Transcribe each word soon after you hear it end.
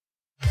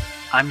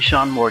I'm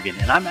Sean Morgan,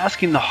 and I'm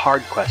asking the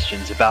hard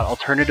questions about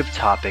alternative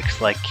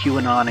topics like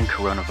QAnon and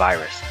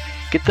coronavirus.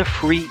 Get the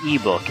free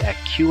ebook at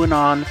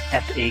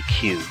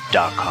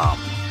QAnonFAQ.com.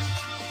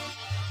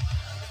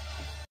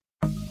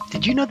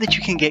 Did you know that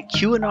you can get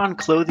QAnon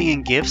clothing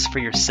and gifts for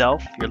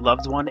yourself, your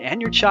loved one,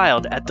 and your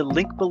child at the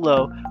link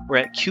below or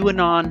at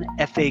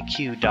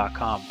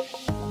QAnonFAQ.com?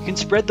 You can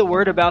spread the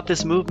word about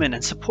this movement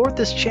and support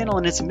this channel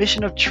in its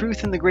mission of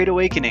truth in the Great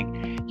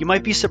Awakening. You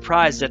might be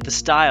surprised at the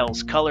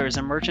styles, colors,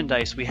 and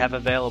merchandise we have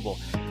available.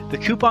 The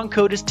coupon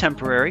code is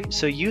temporary,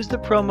 so use the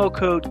promo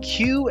code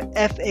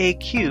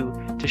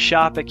QFAQ to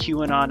shop at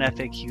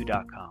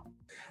QAnonFAQ.com.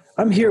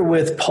 I'm here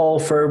with Paul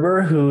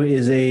Furber, who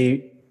is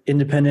a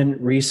independent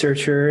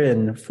researcher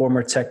and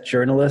former tech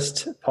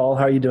journalist. Paul,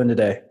 how are you doing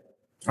today?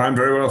 I'm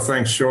very well,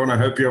 thanks, Sean. I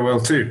hope you're well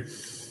too.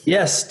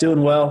 Yes,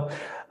 doing well.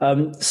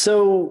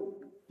 So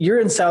you're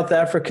in South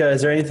Africa.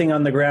 Is there anything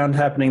on the ground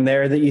happening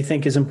there that you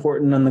think is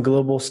important on the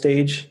global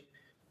stage?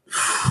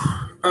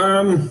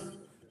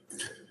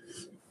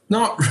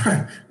 Not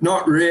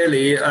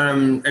really.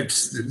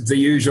 It's the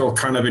usual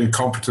kind of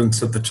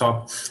incompetence at the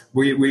top.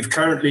 We've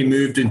currently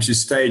moved into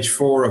stage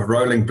 4 of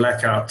rolling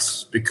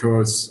blackouts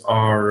because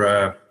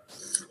our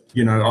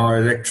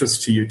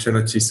electricity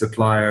utility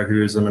supplier,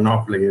 who is a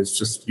monopoly, is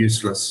just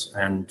useless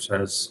and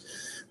has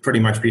pretty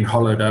much been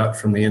hollowed out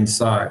from the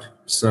inside.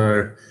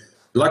 So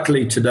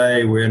luckily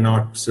today we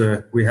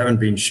haven't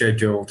been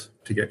scheduled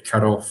to get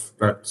cut off,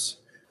 but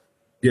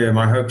yeah,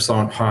 my hopes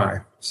aren't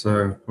high.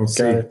 So we'll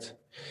see. Got it.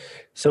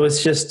 So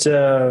it's just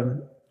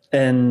an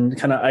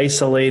kind of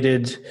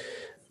isolated,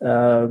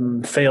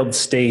 failed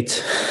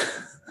state.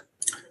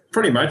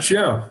 Pretty much,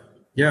 yeah.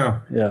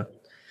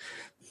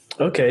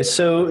 Okay,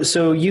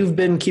 so you've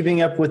been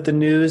keeping up with the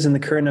news and the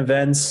current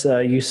events.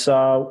 You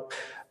saw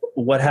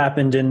what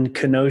happened in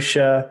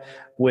Kenosha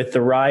with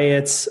the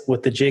riots,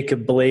 with the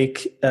Jacob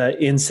Blake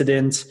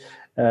incident,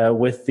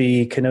 with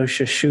the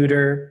Kenosha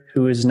shooter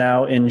who is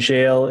now in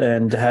jail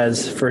and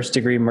has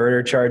first-degree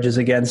murder charges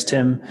against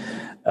him.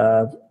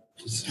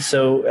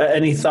 So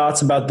any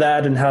thoughts about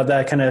that and how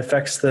that kind of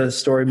affects the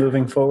story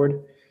moving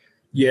forward?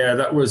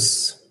 Yeah,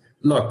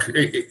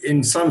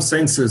 in some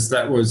senses,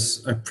 that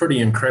was a pretty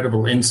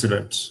incredible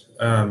incident.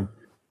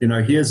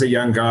 Here's a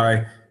young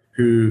guy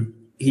who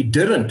he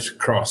didn't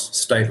cross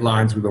state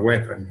lines with a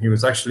weapon. He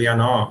was actually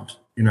unarmed.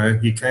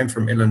 He came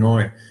from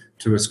Illinois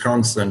to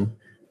Wisconsin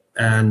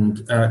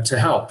and to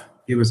help.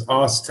 He was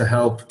asked to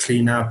help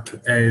clean up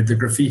the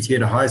graffiti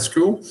at a high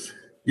school,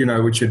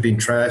 which had been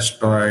trashed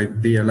by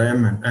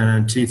BLM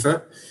and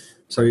Antifa.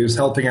 So he was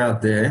helping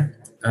out there.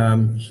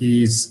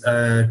 He's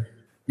a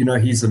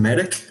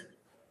medic.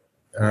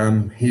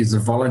 He's a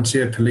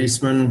volunteer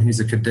policeman. He's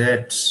a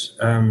cadet.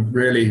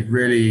 Really,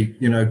 really,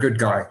 good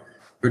guy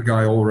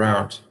all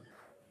around.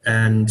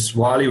 And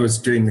while he was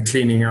doing the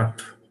cleaning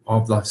up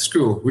of the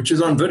school, which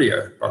is on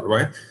video, by the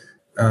way,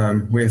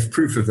 we have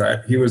proof of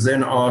that, he was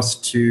then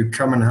asked to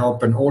come and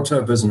help an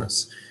auto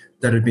business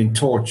that had been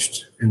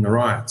torched in the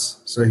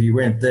riots. So he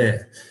went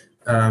there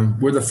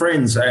with a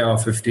friend's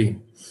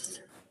AR-15.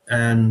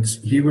 And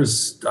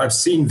I've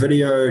seen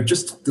video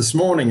just this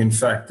morning, in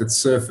fact, that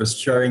surfaced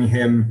showing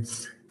him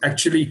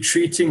actually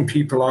treating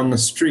people on the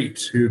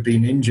street who have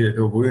been injured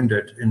or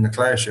wounded in the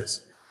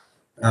clashes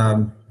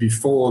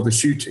before the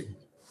shooting.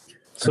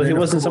 So he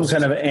wasn't some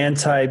kind of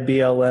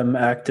anti-BLM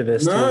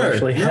activist. No, he was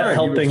actually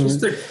helping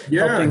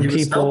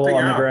people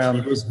on the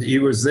ground. He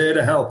was there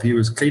to help. He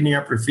was cleaning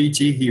up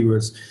graffiti. He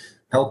was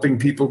helping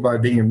people by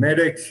being a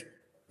medic.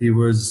 He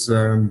was,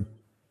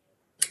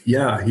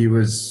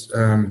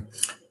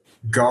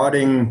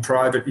 guarding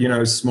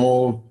private,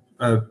 small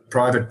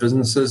private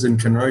businesses in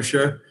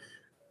Kenosha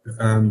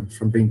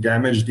from being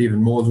damaged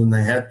even more than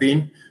they had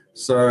been.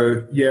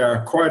 So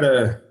yeah, quite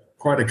a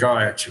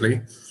guy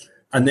actually.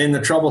 And then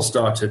the trouble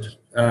started.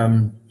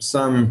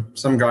 Some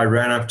guy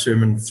ran up to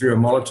him and threw a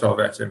Molotov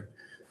at him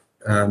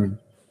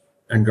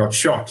and got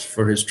shot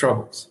for his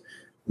troubles.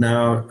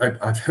 Now,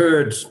 I've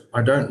heard,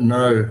 I don't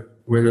know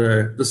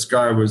whether this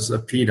guy was a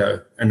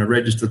pedo and a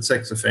registered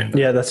sex offender.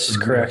 Yeah, that's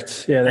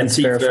correct. Yeah, that's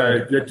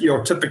verified.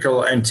 Your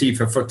typical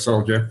Antifa foot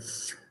soldier.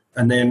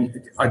 And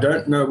then I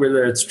don't know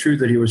whether it's true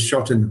that he was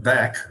shot in the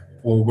back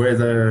or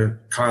whether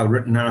Kyle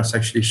Rittenhouse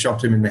actually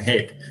shot him in the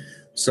head.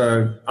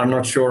 So I'm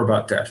not sure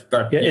about that.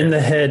 But in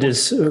the head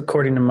is,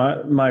 according to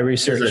my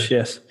research,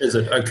 yes. Is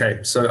it?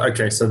 Okay. So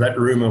that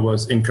rumor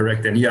was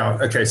incorrect then. Yeah.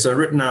 Okay. So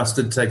Rittenhouse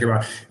did take him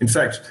out. In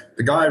fact,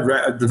 the guy,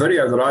 the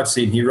video that I've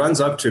seen, he runs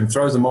up to him,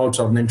 throws a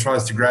Molotov, and then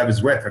tries to grab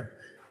his weapon,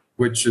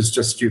 which is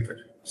just stupid.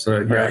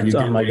 So yeah, right.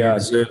 Oh my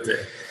God. There.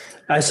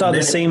 I saw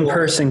the same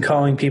person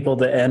calling people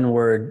the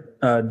N-word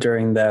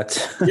during that.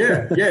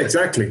 yeah,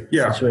 exactly.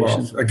 Yeah.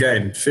 Situation. Well,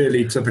 again,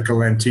 fairly typical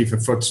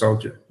Antifa foot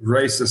soldier,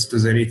 racist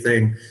as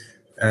anything.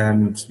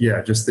 And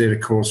yeah, just there to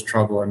cause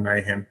trouble and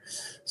mayhem.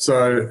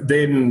 So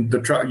then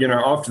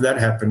after that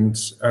happened,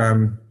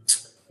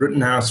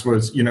 Rittenhouse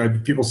was,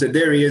 people said,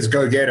 there he is,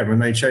 go get him. And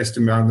they chased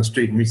him down the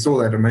street. And we saw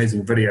that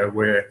amazing video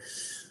where,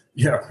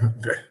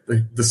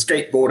 the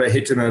skateboarder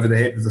hit him over the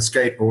head with the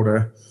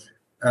skateboarder.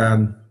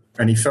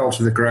 and he fell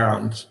to the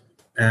ground.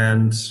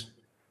 And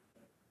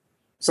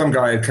some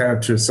guy who came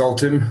up to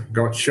assault him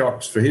got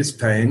shot for his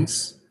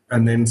pains.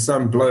 And then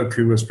some bloke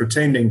who was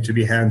pretending to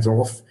be hands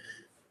off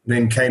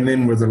then came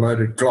in with a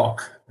loaded Glock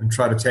and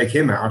tried to take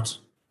him out.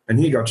 And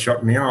he got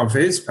shot in the arm for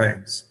his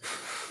pains.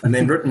 And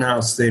then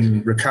Rittenhouse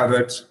then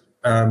recovered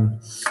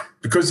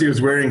because he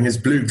was wearing his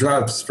blue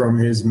gloves from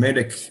his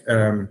medic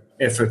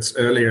efforts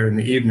earlier in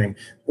the evening.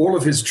 All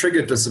of his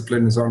trigger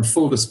discipline is on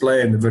full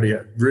display in the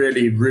video.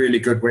 Really, really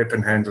good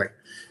weapon handling.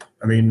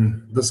 I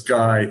mean, this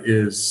guy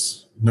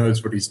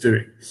knows what he's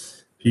doing.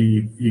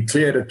 He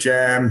cleared a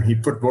jam. He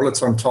put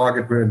bullets on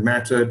target where it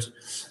mattered.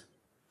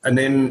 And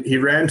then he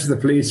ran to the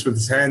police with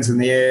his hands in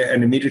the air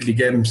and immediately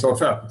gave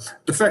himself up.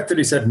 The fact that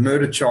he's had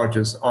murder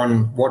charges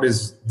on what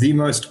is the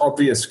most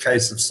obvious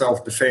case of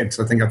self-defense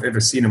I think I've ever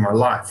seen in my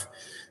life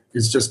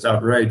is just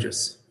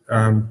outrageous.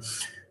 And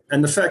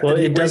the fact that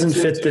it doesn't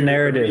fit the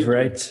narrative,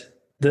 right?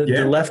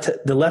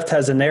 The left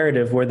has a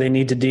narrative where they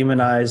need to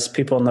demonize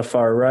people on the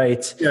far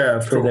right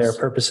for their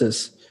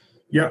purposes.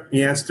 Yeah, he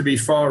has to be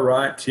far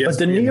right. But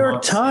the New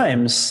York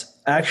Times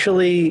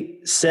actually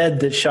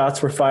said that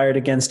shots were fired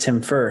against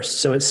him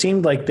first. So it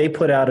seemed like they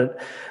put out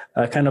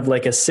a kind of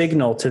like a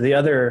signal to the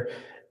other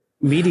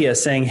media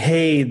saying,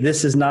 hey,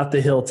 this is not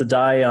the hill to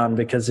die on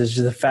because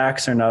the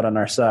facts are not on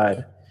our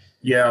side.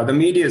 Yeah, the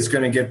media is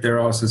going to get their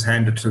asses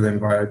handed to them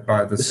by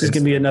the This is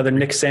going to be another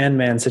Nick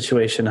Sandmann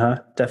situation,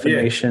 huh?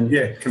 Defamation.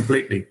 Yeah,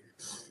 completely.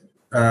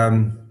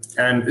 And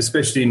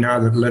especially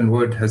now that Lynn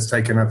Wood has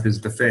taken up his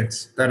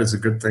defense. That is a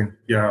good thing.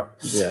 Yeah.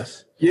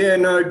 Yes. Yeah,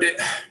 no,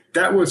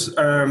 that was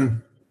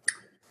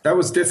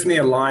definitely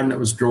a line that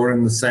was drawn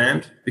in the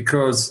sand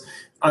because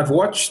I've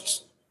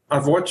watched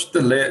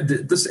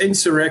this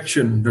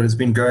insurrection that has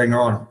been going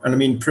on. And I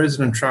mean,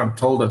 President Trump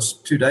told us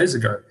 2 days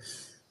ago,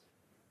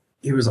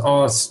 he was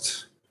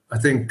asked, I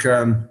think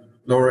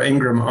Laura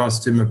Ingraham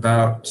asked him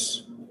about,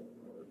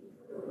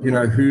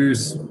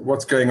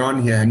 what's going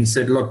on here. And he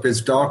said, look,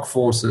 there's dark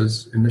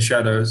forces in the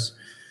shadows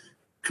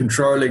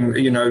controlling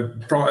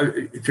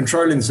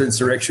this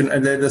insurrection.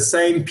 And they're the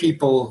same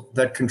people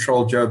that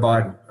control Joe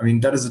Biden. I mean,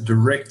 that is a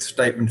direct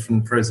statement from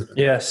the president.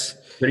 Yes.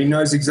 But he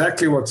knows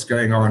exactly what's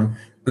going on.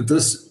 But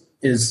this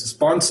is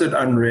sponsored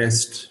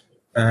unrest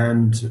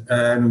and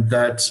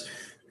that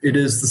it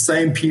is the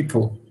same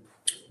people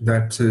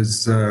that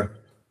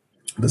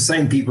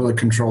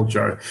control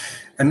Joe.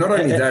 And not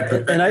only that,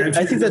 but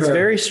I think that's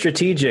very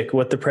strategic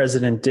what the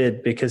president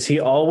did, because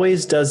he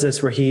always does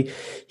this where he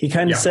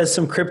kind of says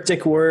some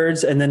cryptic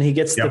words and then he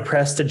gets the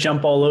press to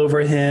jump all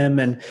over him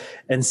and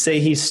say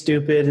he's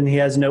stupid and he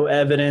has no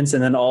evidence,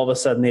 and then all of a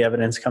sudden the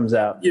evidence comes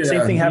out. Yeah,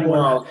 same thing happened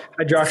with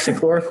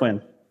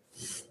hydroxychloroquine.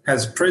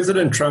 Has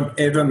President Trump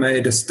ever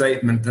made a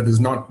statement that has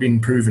not been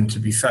proven to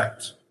be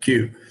fact?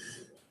 Q.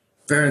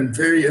 In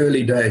very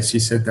early days, he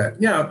said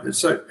that. Yeah,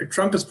 so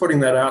Trump is putting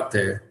that out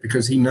there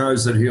because he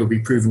knows that he'll be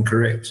proven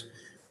correct,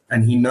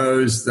 and he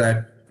knows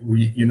that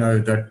he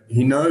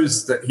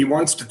knows that he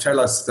wants to tell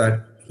us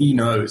that he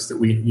knows that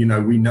we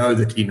know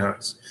that he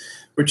knows,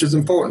 which is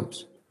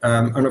important.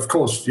 And of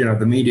course,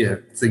 the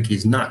media think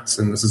he's nuts,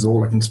 and this is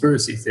all a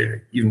conspiracy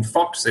theory. Even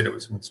Fox said it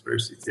was a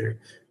conspiracy theory.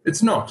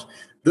 It's not.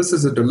 This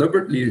is a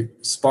deliberately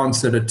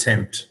sponsored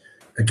attempt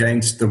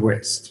against the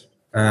West,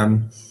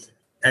 and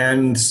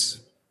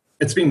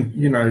it's been,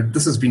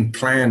 this has been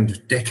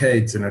planned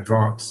decades in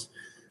advance.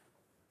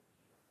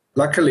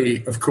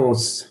 Luckily, of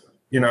course,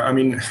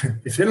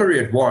 if Hillary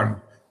had won,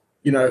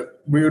 we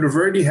would have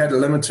already had a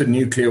limited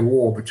nuclear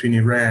war between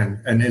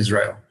Iran and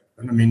Israel.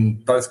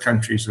 And both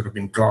countries would have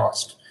been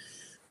glassed.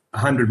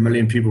 100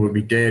 million people would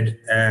be dead.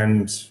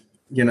 And,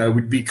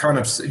 we'd be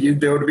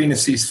there would have been a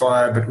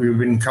ceasefire, but we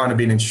would have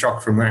been in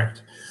shock from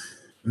that.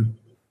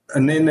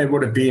 And then there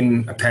would have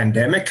been a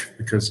pandemic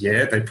because,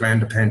 they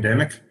planned a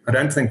pandemic. I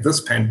don't think this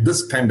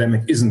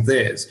pandemic isn't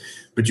theirs,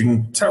 but you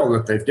can tell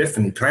that they've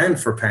definitely planned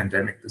for a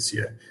pandemic this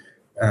year.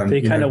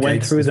 They kind of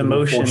went through the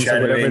motions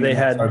of whatever they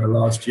had over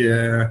last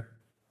year.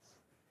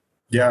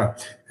 Yeah,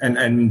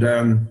 and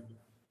the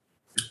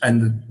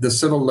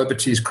civil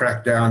liberties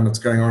crackdown that's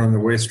going on in the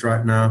West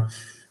right now.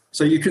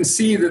 So you can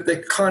see that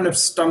they're kind of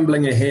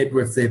stumbling ahead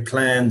with their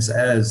plans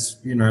as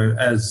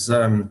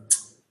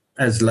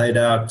laid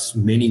out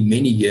many,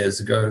 many years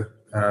ago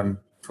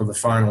for the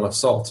final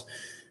assault.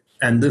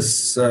 And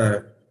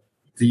the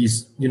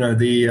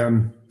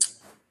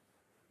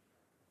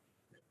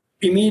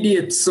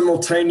immediate,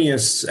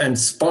 simultaneous, and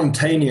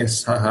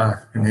spontaneous,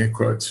 in air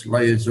quotes,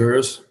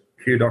 lasers,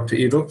 cue Dr.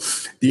 Evil,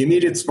 the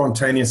immediate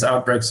spontaneous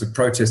outbreaks of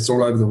protests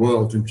all over the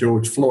world of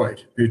George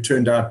Floyd, who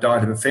turned out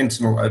died of a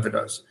fentanyl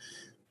overdose,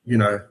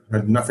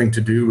 had nothing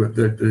to do with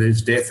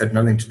his death, had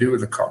nothing to do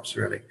with the cops,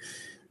 really.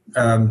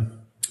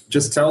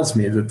 Just tells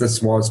me that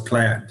this was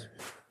planned.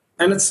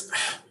 And it's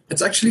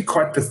actually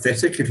quite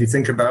pathetic if you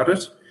think about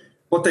it.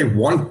 What they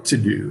want to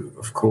do,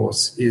 of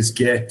course, is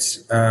get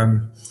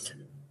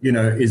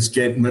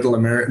middle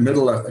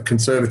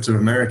conservative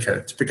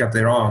America to pick up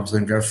their arms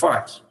and go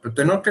fight. But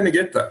they're not going to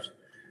get that.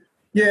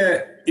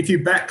 Yeah, if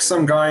you back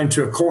some guy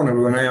into a corner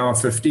with an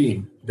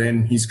AR-15,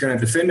 then he's going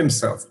to defend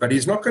himself. But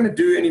he's not going to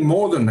do any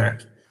more than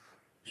that.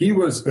 He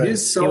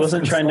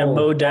wasn't trying to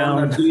mow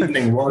down,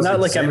 not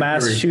like a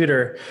mass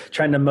shooter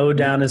trying to mow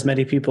down as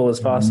many people as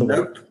possible.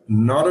 Nope,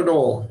 not at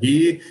all.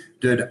 He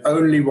did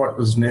only what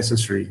was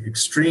necessary.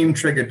 Extreme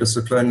trigger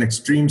discipline,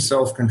 extreme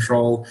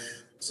self-control,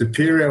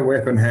 superior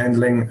weapon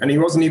handling, and he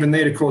wasn't even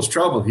there to cause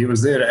trouble. He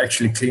was there to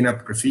actually clean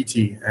up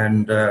graffiti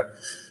and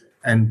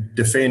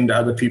defend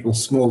other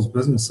people's small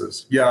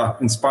businesses. Yeah,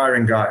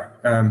 inspiring guy.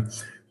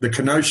 The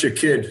Kenosha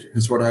Kid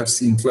is what I've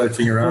seen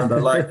floating around. I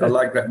like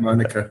that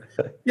moniker.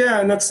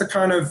 Yeah, and that's the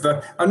kind of.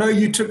 I know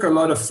you took a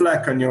lot of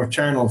flack on your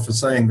channel for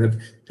saying that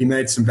he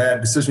made some bad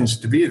decisions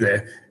to be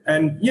there,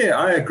 and yeah,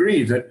 I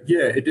agree that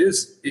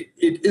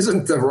it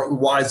isn't the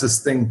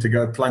wisest thing to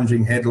go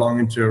plunging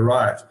headlong into a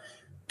riot.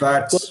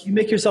 But you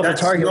make yourself a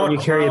target when you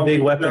carry a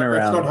big weapon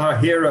around. That's not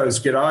how heroes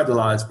get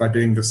idolized, by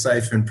doing the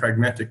safe and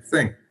pragmatic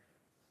thing.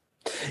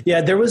 Yeah,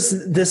 there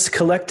was this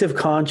collective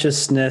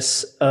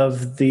consciousness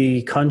of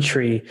the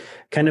country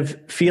kind of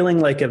feeling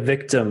like a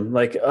victim,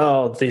 like,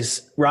 oh,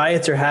 these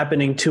riots are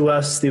happening to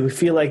us. We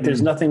feel like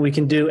there's nothing we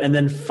can do. And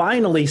then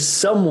finally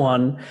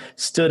someone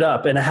stood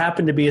up, and it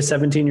happened to be a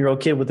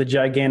 17-year-old kid with a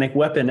gigantic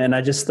weapon. And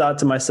I just thought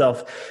to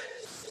myself,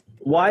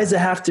 why does it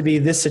have to be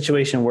this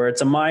situation where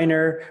it's a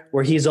minor,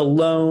 where he's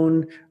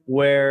alone,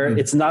 where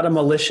it's not a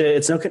militia,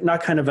 it's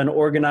not kind of an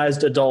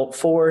organized adult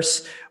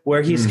force,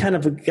 where he's kind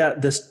of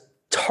got this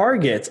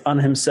target on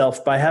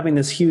himself by having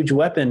this huge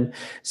weapon.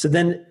 So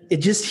then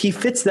he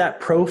fits that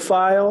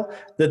profile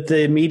that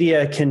the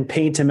media can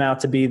paint him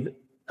out to be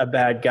a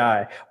bad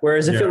guy.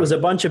 Whereas if it was a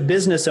bunch of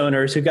business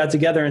owners who got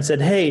together and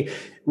said, hey,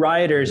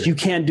 rioters, you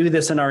can't do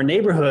this in our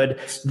neighborhood,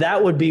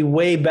 that would be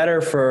way better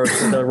for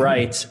the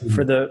right,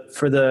 for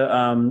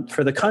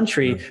the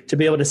country to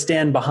be able to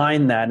stand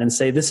behind that and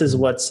say, this is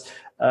what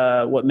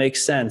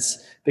makes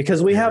sense.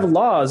 Because we have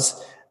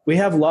laws. We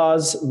have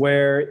laws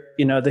where,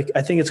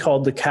 I think it's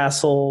called the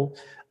Castle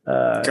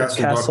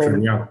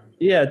Doctrine.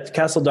 Yeah,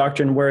 Castle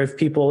Doctrine, where if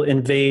people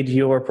invade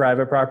your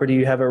private property,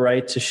 you have a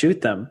right to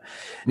shoot them.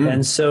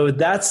 And so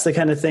that's the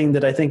kind of thing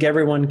that I think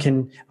everyone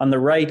on the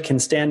right can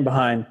stand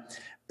behind.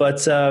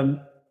 But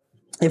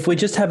if we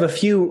just have a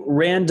few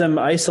random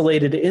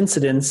isolated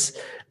incidents,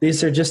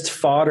 these are just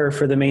fodder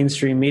for the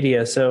mainstream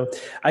media. So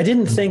I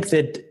didn't think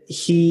that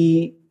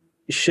he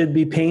should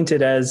be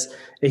painted as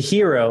a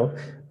hero,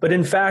 but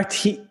in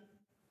fact,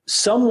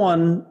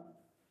 someone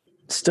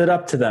stood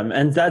up to them,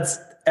 and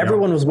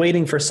everyone was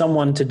waiting for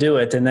someone to do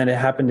it, and then it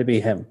happened to be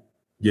him.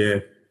 Yeah,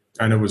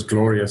 and it was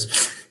glorious.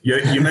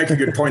 You make a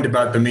good point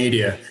about the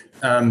media.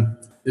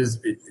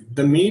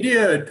 The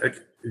media,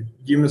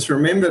 you must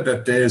remember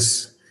that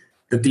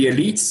the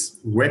elites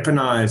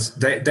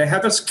weaponize. They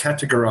have us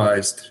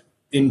categorized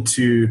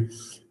into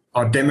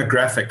our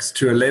demographics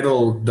to a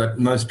level that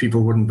most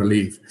people wouldn't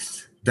believe.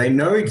 They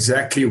know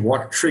exactly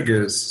what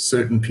triggers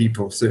certain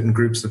people, certain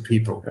groups of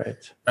people.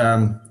 Right.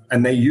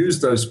 And they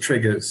use those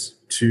triggers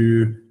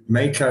to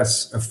make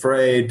us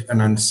afraid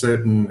and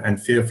uncertain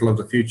and fearful of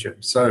the future.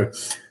 So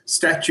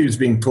statues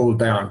being pulled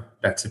down,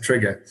 that's a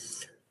trigger.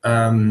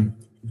 The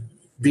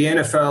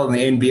NFL and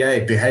the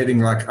NBA behaving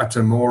like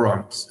utter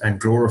morons and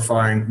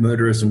glorifying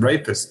murderers and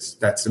rapists,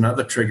 that's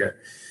another trigger.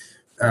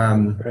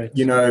 Right.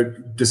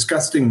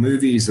 Disgusting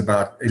movies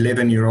about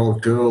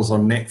 11-year-old girls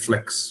on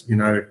Netflix,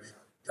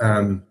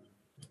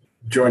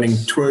 joining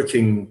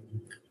twerking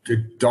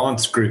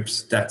dance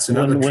groups, that's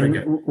another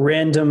trigger. When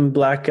random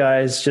black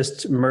guys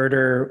just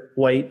murder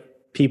white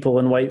people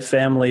and white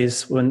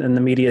families and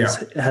the media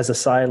has a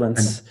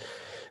silence.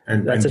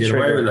 And that's a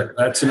trigger.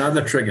 That's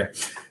another trigger.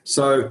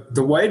 So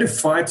the way to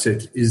fight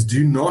it is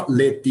do not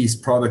let these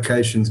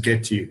provocations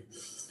get to you.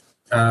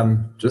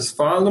 Just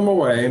file them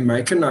away,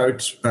 make a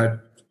note, but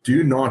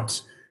do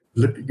not,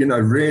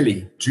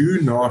 really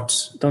do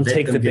not. Don't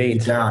take the bait.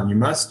 Get you down.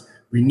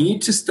 We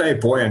need to stay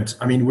buoyant.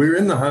 I mean, we're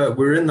in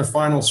the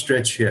final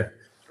stretch here.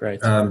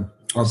 Right. Of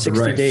 60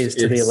 the race. days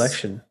to the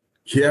election.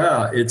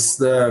 Yeah, it's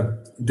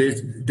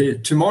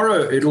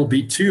tomorrow. It'll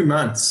be 2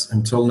 months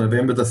until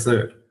November the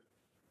 3rd.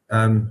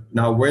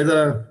 Now,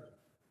 whether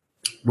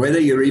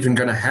you're even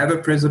going to have a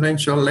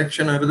presidential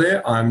election over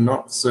there, I'm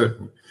not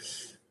certain.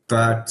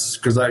 But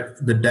because our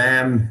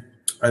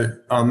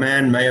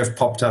man may have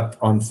popped up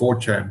on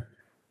 4chan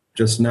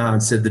just now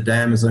and said the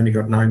dam has only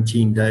got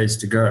 19 days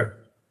to go.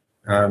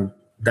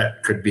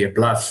 That could be a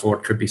bluff, or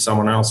it could be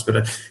someone else, but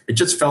it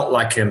just felt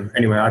like him.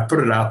 Anyway, I put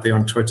it out there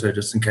on Twitter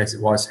just in case it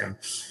was him.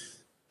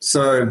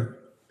 So,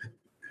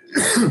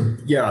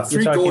 yeah,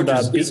 Three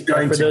Gorges is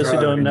going to go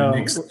in the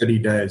next 30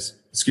 days.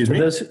 Excuse me?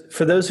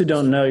 For those who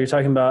don't know, you're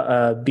talking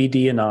about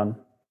BD-Anon.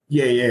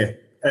 Yeah.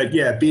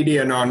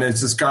 BD-Anon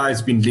is this guy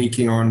who's been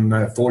leaking on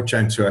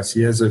 4chan to us.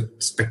 He has a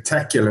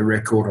spectacular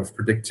record of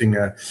predicting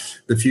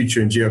the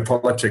future in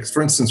geopolitics.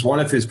 For instance,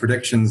 one of his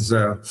predictions,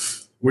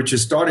 which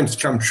is starting to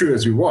come true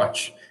as we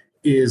watch,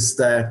 is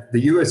that the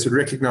US would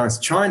recognize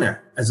China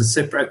as a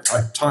separate,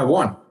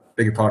 Taiwan,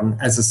 beg your pardon,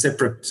 as a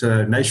separate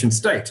nation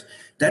state,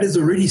 that is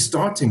already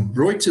starting.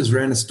 Reuters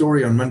ran a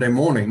story on Monday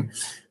morning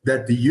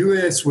that the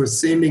US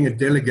was sending a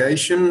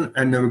delegation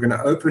and they were going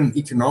to open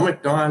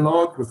economic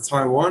dialogue with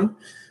Taiwan.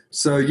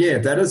 So, yeah,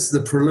 that is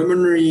the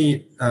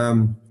preliminary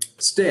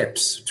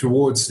steps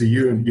towards the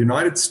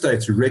United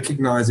States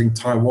recognizing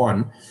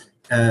Taiwan,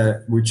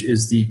 which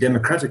is the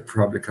Democratic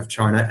Republic of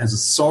China, as a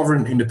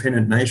sovereign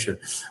independent nation.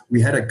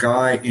 We had a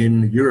guy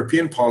in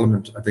European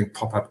Parliament, I think,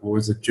 pop up, or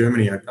was it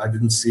Germany? I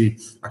didn't see,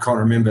 I can't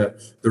remember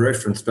the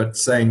reference, but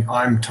saying,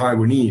 I'm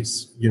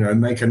Taiwanese,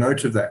 make a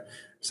note of that.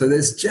 So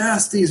there's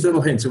just these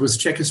little hints. It was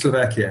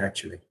Czechoslovakia,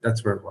 actually.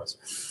 That's where it was.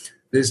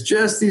 There's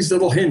just these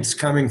little hints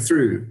coming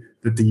through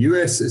that the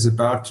US is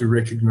about to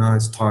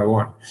recognize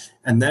Taiwan.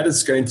 And that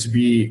is going to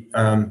be,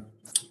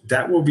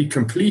 that will be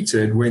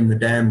completed when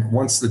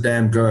once the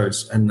dam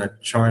goes and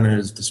that China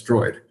is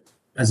destroyed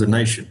as a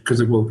nation,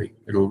 because it will be.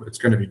 It's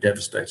going to be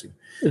devastating.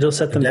 It'll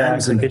set them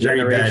back like a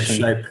very bad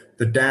shape.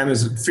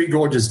 The Three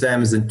Gorges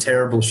Dam is in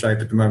terrible shape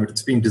at the moment.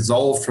 It's being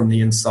dissolved from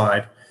the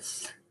inside.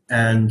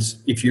 And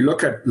if you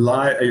look at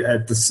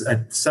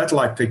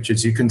satellite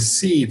pictures, you can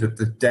see that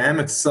the dam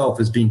itself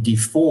has been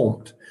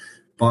deformed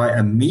by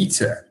a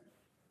meter.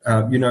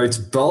 It's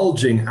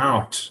bulging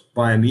out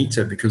by a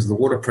meter because of the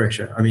water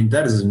pressure. I mean,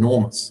 that is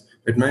enormous.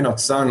 It may not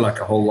sound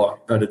like a whole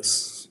lot, but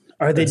it's...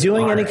 Are they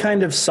doing any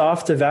kind of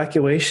soft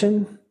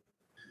evacuation?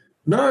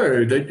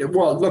 No.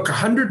 Look,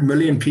 100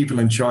 million people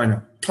in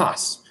China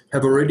plus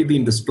have already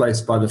been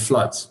displaced by the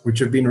floods, which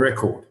have been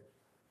record.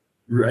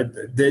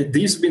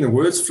 These have been the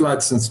worst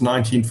floods since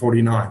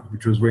 1949,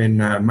 which was when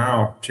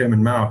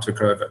Chairman Mao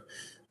took over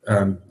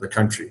the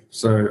country.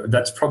 So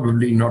that's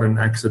probably not an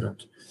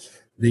accident.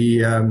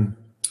 The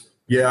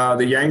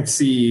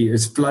Yangtze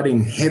is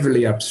flooding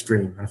heavily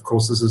upstream. And of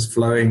course, this is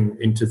flowing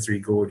into Three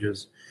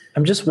Gorges.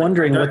 I'm just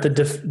wondering what the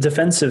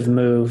defensive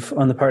move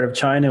on the part of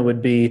China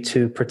would be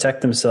to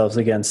protect themselves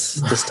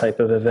against this type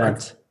of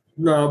event.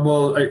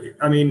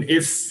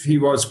 If he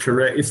was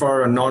correct, if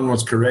our Anon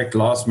was correct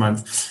last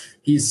month,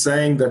 he's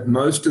saying that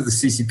most of the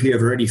CCP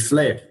have already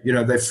fled.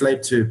 They've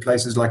fled to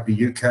places like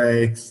the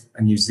UK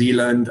and New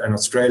Zealand and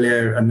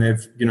Australia, and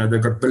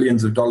they've got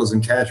billions of dollars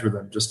in cash with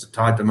them just to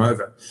tide them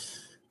over.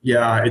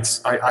 Yeah,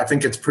 I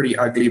think it's pretty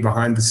ugly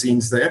behind the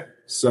scenes there.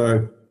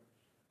 So,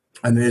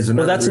 and there's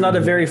another. Well, that's not a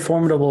very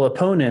formidable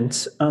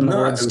opponent on the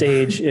world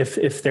stage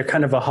if they're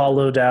kind of a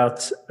hollowed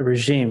out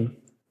regime.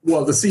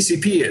 Well, the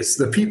CCP is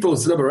the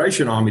People's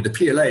Liberation Army, the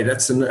PLA.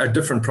 That's a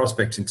different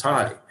prospect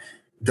entirely.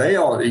 They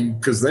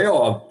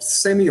are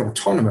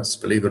semi-autonomous,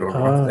 believe it or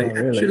not.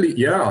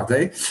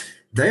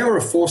 They are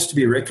a force to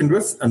be reckoned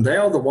with, and they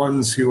are the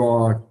ones who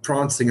are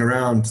prancing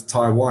around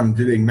Taiwan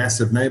doing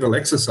massive naval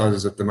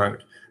exercises at the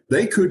moment.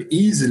 They could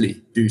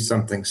easily do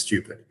something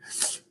stupid.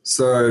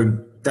 So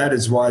that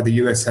is why the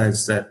US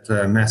has that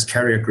mass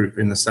carrier group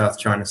in the South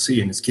China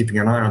Sea and is keeping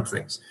an eye on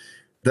things.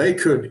 They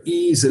could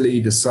easily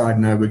decide,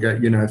 no,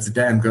 if the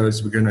dam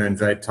goes, we're going to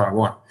invade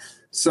Taiwan.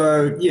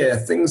 So, yeah,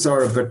 things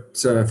are a bit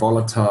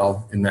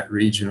volatile in that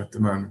region at the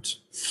moment.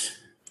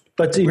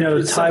 But,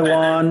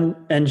 Taiwan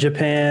and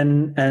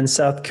Japan and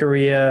South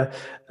Korea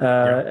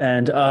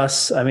and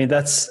us, I mean,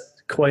 that's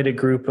quite a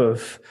group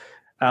of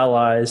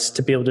allies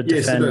to be able to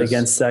defend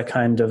against that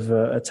kind of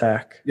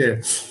attack.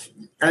 Yeah.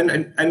 And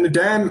the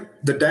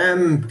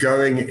dam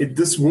going,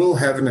 this will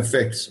have an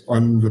effect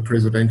on the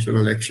presidential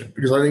election,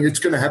 because I think it's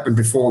going to happen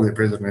before the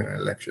presidential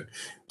election.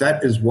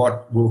 That is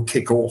what will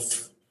kick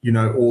off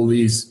all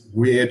these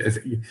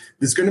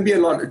there's going to be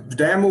the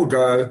dam will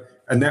go,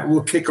 and that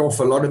will kick off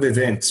a lot of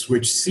events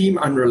which seem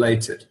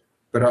unrelated,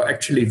 but are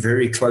actually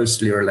very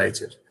closely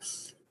related.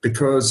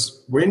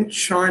 Because when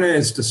China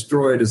is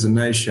destroyed as a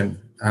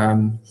nation,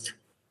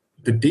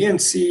 the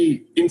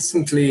DNC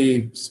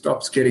instantly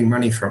stops getting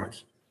money from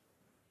it.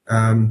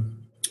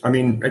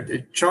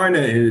 China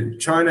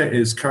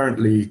is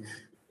currently,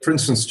 for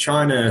instance,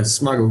 China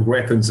smuggled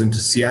weapons into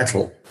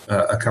Seattle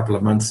a couple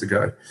of months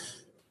ago.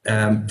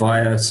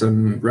 Via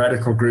some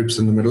radical groups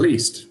in the Middle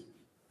East.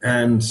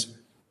 And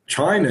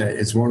China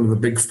is one of the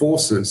big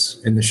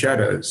forces in the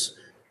shadows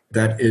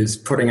that is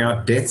putting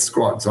out death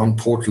squads on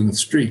Portland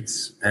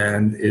streets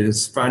and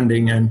is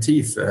funding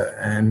Antifa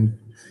and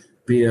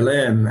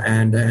BLM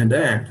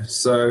and.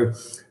 So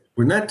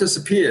when that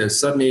disappears,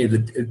 suddenly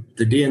the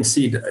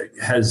DNC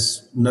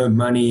has no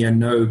money and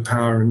no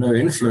power and no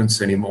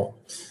influence anymore.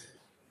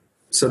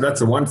 So that's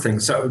the one thing.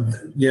 So,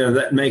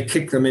 that may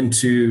kick them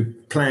into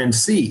Plan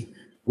C,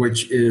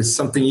 which is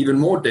something even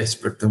more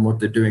desperate than what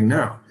they're doing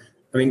now.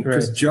 I mean,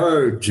 because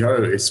Joe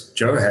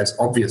has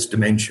obvious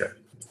dementia,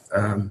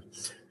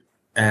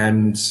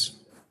 and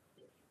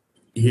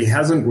he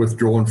hasn't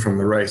withdrawn from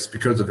the race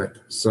because of it.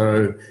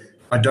 So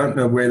I don't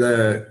know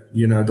whether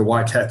the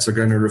white hats are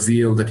going to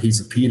reveal that he's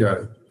a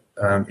pedo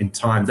in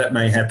time. That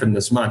may happen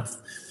this month,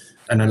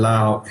 and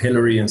allow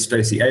Hillary and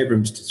Stacey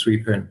Abrams to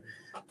sweep in.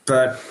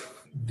 But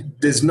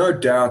there's no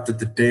doubt that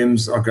the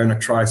Dems are going to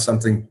try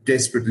something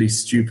desperately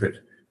stupid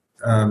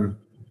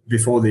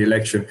before the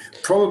election,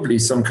 probably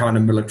some kind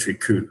of military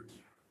coup.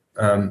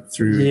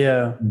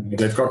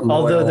 They've got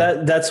although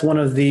that's one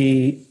of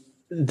the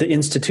the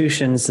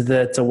institutions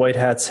that the White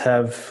Hats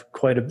have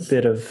quite a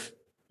bit of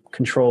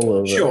control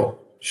over.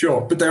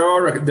 Sure, but there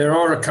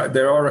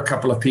are a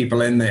couple of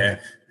people in there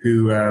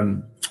who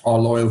are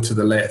loyal to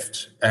the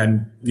left,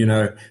 and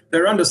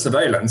they're under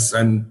surveillance,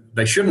 and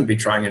they shouldn't be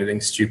trying anything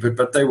stupid,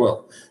 but they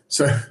will.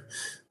 So,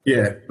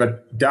 yeah,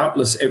 but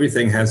doubtless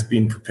everything has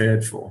been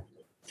prepared for.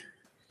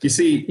 You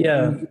see,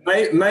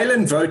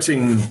 mail-in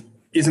voting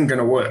isn't going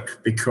to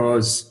work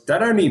because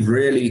that only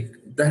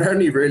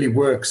really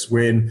works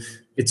when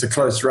it's a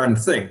close-run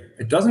thing.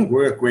 It doesn't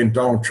work when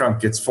Donald Trump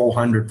gets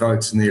 400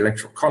 votes in the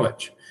Electoral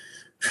College.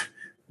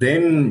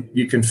 Then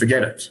you can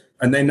forget it.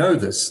 And they know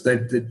this.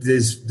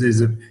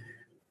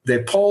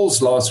 Their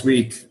polls last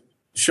week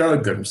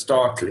showed them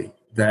starkly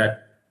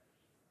that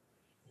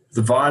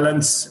the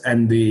violence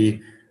and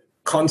the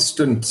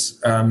constant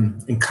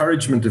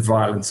encouragement of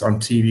violence on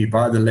TV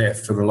by the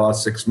left for the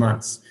last 6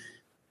 months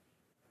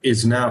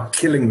is now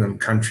killing them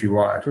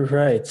countrywide.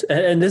 Right.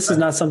 And this is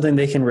not something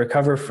they can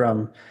recover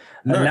from.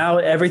 No. And now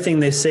everything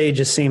they say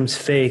just seems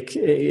fake,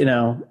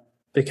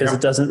 because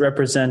it doesn't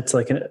represent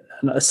like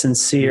a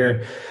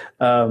sincere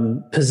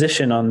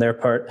position on their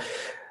part.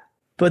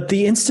 But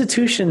the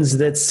institutions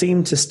that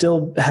seem to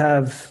still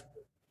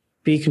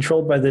be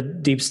controlled by the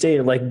deep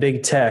state, like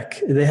big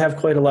tech, they have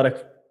quite a lot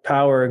of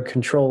power and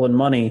control and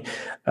money.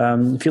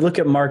 If you look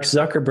at Mark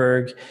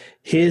Zuckerberg,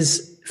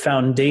 his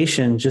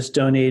foundation just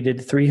donated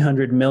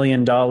 $300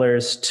 million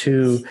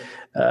to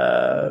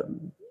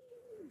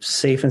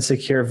safe and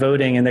secure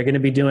voting, and they're going to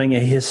be doing a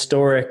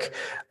historic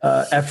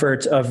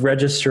effort of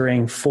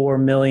registering 4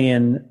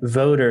 million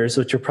voters,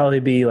 which will probably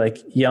be like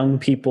young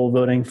people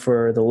voting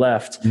for the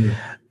left.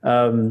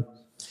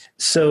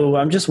 So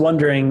I'm just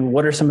wondering,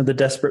 what are some of the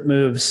desperate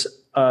moves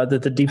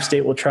that the deep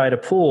state will try to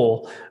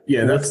pull?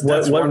 That's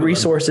what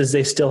resources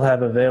they still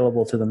have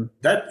available to them?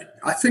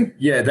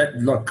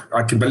 Look,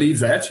 I can believe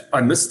that. I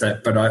missed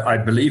that, but I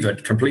believe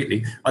it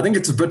completely. I think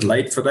it's a bit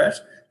late for that.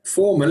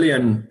 4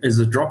 million is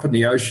a drop in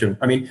the ocean.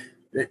 I mean,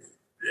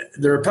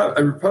 the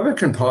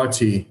Republican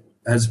Party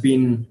has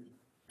been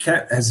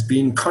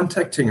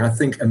contacting, I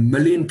think, 1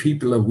 million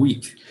people a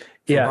week.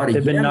 Yeah,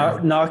 they've been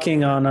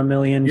knocking on 1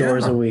 million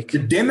doors a week. The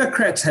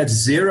Democrats had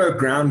zero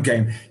ground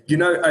game.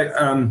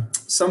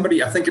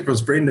 Somebody, I think it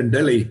was Brendan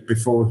Dilley,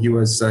 before he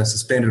was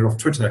suspended off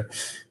Twitter,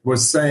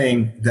 was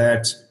saying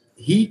that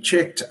he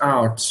checked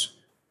out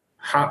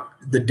how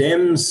the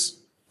Dems,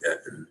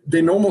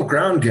 their normal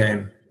ground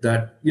game,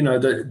 that,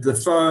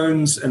 the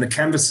phones and the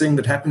canvassing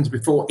that happens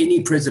before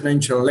any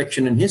presidential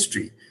election in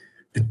history.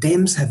 The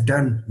Dems have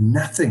done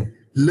nothing,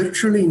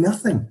 literally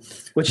nothing.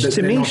 Which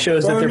to me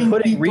shows that they're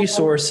putting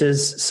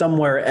resources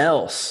somewhere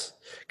else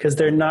because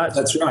they're not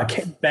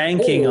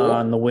banking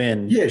on the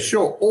win. Yeah,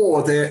 sure.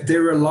 Or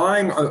they're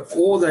relying on,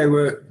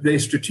 their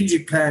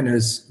strategic plan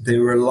is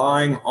they're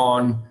relying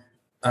on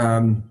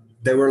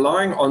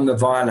the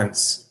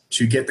violence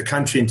to get the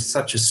country into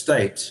such a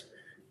state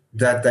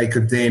that they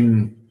could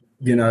then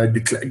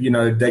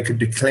they could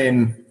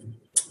declare.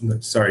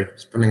 Sorry,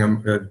 tripping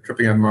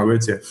over my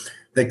words here.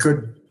 They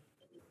could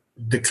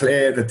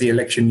declare that the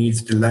election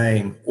needs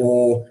delaying,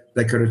 or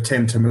they could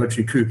attempt a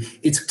military coup.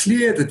 It's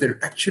clear that they're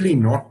actually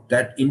not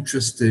that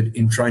interested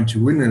in trying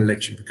to win an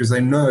election because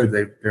they know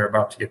they're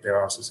about to get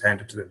their asses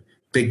handed to them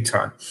big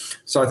time.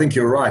 So I think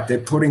you're right. They're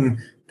putting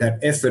that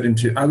effort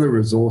into other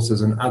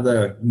resources and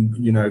other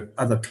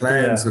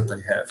plans that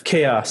they have.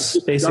 Chaos,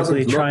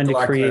 basically trying to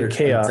create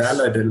chaos. A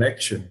valid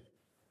election.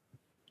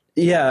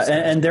 Yeah,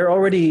 and they're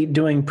already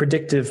doing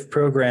predictive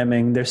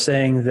programming. They're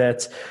saying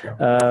that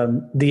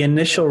the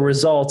initial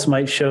results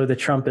might show that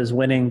Trump is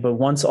winning, but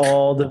once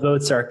all the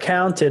votes are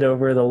counted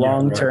over the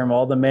long term,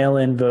 all the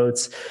mail-in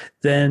votes,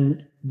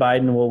 then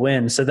Biden will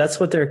win. So that's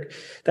what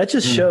that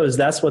just shows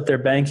that's what they're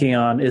banking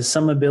on, is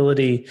some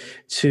ability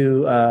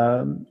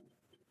to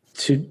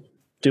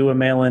do a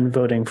mail-in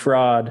voting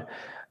fraud.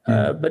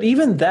 But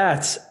even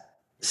that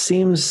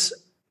seems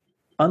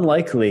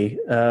unlikely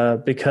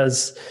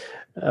because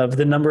of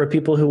the number of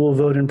people who will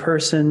vote in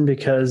person,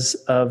 because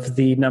of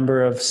the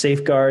number of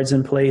safeguards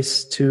in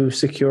place to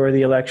secure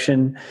the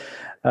election,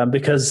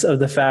 because of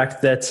the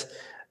fact that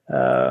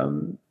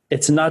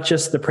it's not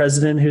just the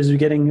president who's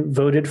getting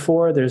voted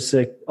for. There's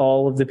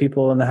all of the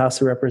people in the House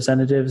of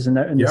Representatives and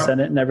the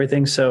Senate and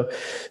everything. So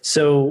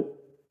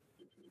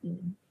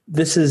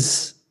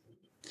this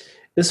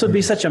would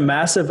be such a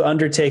massive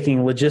undertaking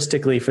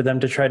logistically for them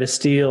to try to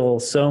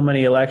steal so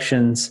many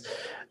elections,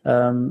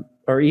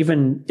 or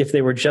even if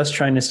they were just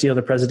trying to steal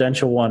the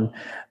presidential one.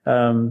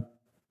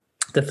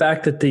 The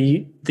fact that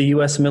the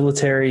U.S.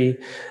 military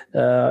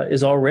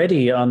is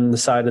already on the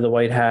side of the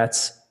White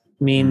Hats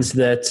means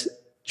that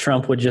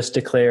Trump would just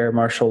declare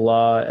martial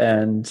law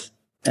and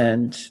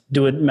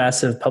do a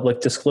massive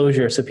public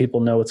disclosure so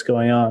people know what's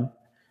going on.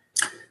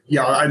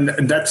 Yeah,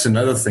 and that's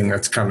another thing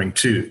that's coming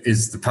too,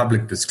 is the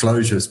public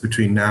disclosures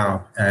between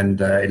now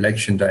and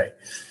Election Day.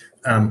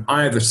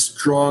 I have a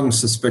strong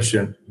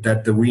suspicion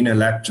that the Wiener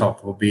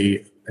laptop will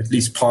be at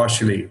least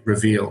partially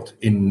revealed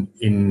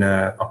in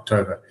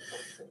October.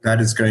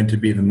 That is going to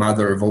be the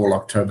mother of all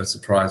October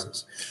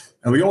surprises.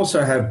 And we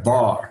also have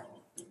Barr,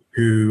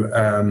 who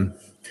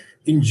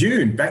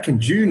back in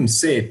June,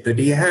 said that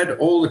he had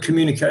all the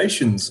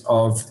communications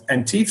of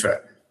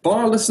Antifa.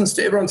 Barr listens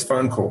to everyone's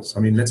phone calls. I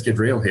mean, let's get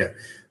real here.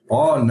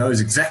 Barr knows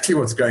exactly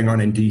what's going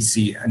on in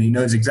DC, and he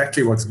knows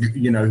exactly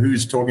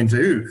who's talking to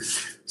who.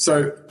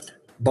 So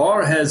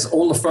Barr has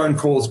all the phone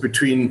calls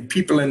between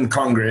people in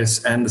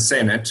Congress and the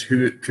Senate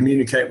who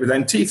communicate with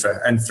Antifa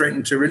and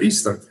threaten to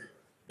release them.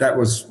 That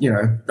was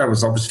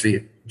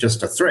obviously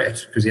just a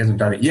threat because he hasn't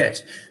done it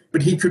yet.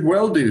 But he could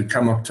well do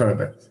come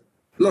October.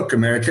 Look,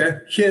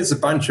 America, here's a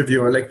bunch of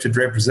your elected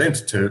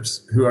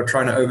representatives who are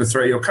trying to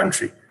overthrow your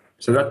country.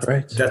 So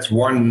that's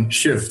one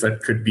shift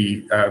that could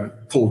be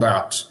pulled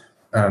out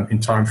in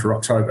time for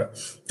October.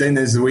 Then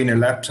there's the Wiener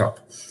laptop.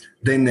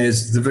 Then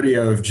there's the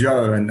video of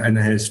Joe and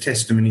his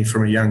testimony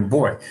from a young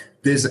boy.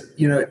 There's,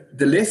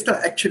 the left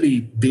are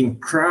actually being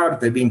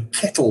crowded. They're being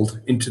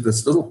kettled into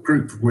this little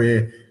group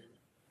where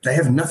they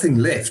have nothing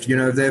left. They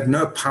have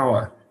no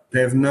power. They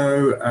have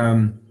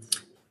no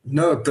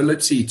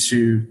ability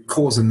to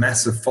cause a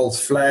massive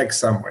false flag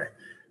somewhere.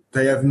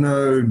 They have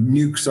no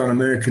nukes on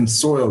American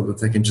soil that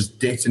they can just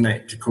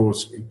detonate to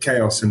cause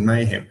chaos and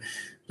mayhem.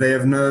 They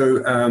have no,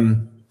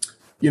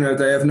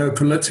 they have no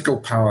political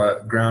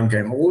power ground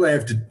game. All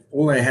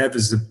they have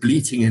is the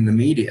bleating in the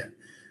media.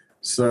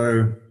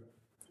 So,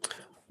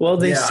 well,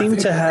 they seem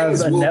to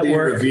have a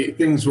network.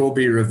 Things will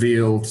be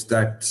revealed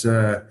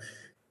that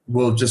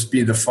will just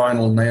be the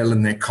final nail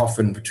in their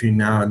coffin between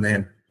now and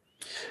then.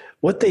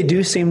 What they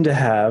do seem to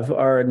have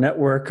are a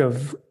network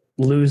of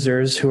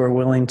losers who are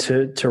willing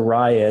to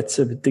riot,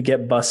 to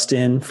get bussed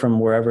in from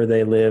wherever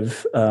they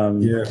live.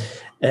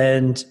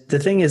 And the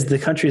thing is, the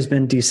country has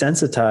been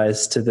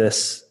desensitized to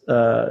this.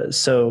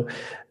 So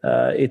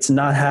it's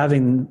not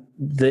having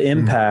the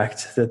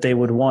impact that they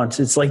would want.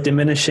 It's like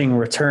diminishing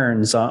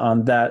returns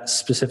on that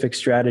specific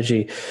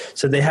strategy.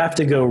 So they have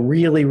to go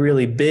really,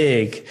 really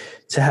big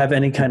to have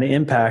any kind of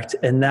impact.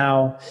 And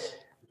now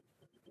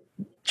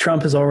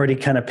Trump has already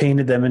kind of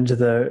painted them into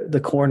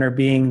the corner,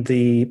 being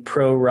the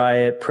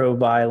pro-riot,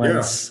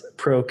 pro-violence,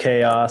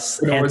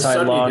 pro-chaos,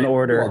 anti-law and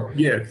order.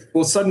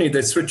 Well, suddenly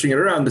they're switching it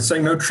around. They're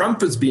saying, no,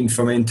 Trump has been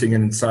fomenting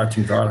and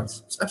inciting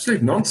violence. It's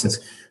absolute nonsense.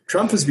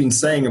 Trump has been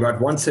saying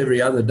about once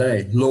every other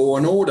day, law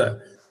and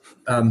order,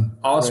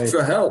 ask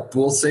for help.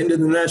 We'll send in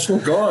the National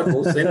Guard.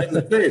 We'll send in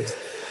the feds.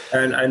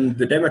 And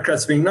the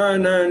Democrats being,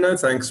 no,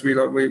 thanks. We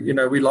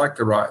like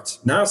the riots.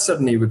 Now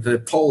suddenly, with the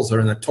polls are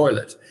in the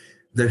toilet,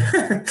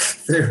 they're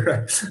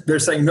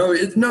saying no,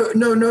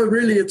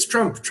 really, it's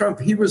Trump.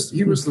 He was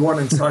the one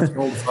inciting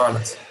all the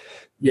violence.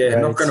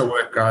 Not going to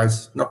work,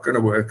 guys. Not going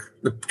to work.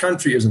 The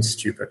country isn't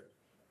stupid.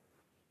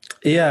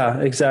 Yeah,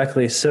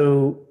 exactly.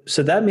 So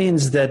that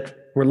means that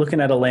we're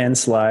looking at a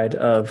landslide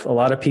of a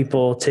lot of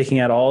people taking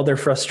out all their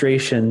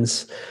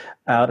frustrations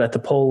out at the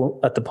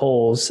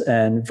polls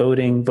and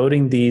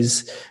voting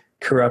these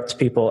corrupt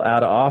people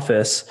out of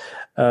office.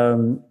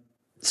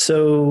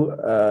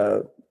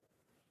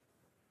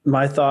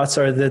 My thoughts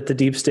are that the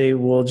deep state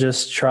will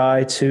just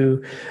try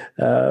to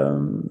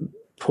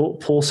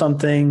pull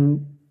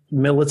something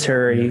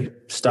military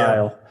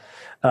style.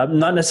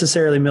 Not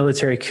necessarily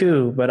military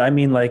coup, but I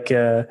mean like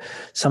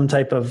some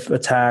type of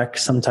attack,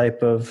 some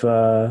type of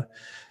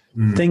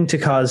thing to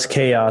cause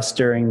chaos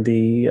during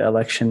the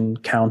election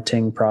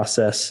counting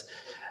process,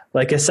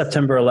 like a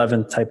September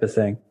 11th type of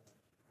thing.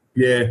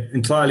 Yeah,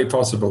 entirely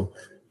possible.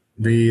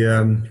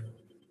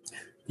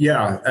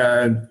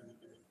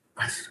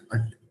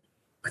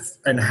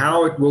 And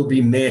how it will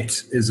be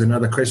met is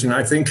another question.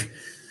 I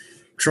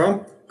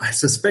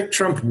suspect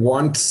Trump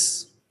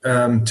wants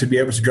to be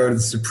able to go to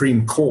the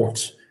Supreme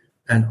Court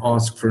and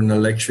ask for an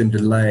election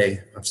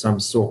delay of some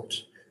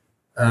sort.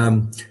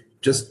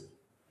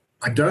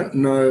 I don't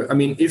know. I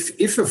mean,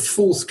 if a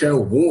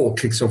full-scale war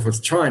kicks off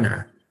with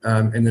China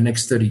in the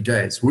next 30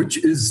 days,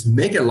 which is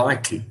mega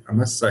likely, I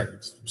must say,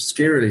 it's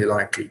scarily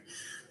likely,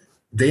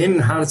 then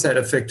how does that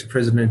affect a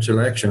presidential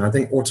election? I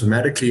think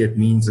automatically it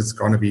means it's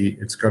got to be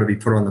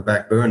put on the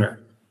back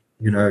burner.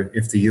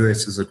 If the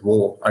US is at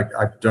war, I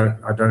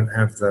don't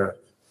have the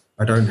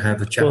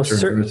chapter. Well,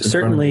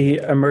 certainly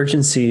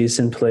emergencies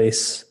in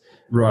place,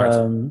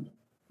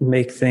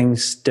 make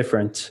things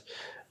different,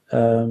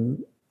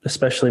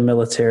 especially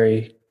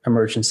military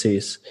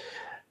emergencies.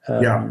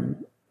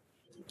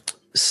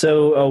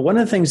 So one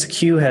of the things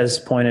Q has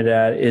pointed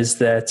at is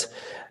that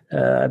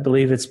I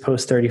believe it's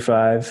post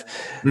 35,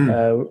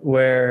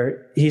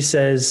 where he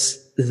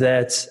says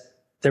that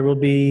there will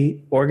be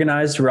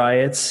organized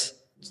riots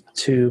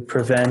to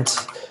prevent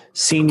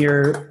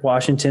senior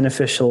Washington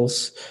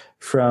officials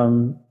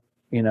from,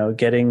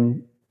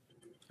 getting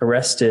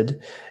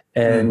arrested,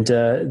 and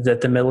that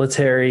the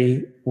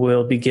military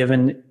will be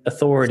given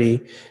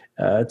authority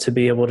to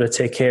be able to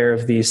take care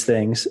of these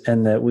things,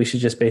 and that we should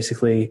just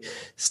basically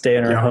stay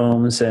in our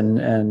homes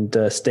and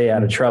stay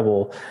out of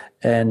trouble,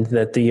 and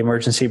that the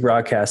emergency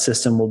broadcast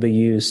system will be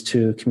used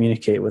to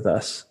communicate with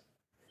us.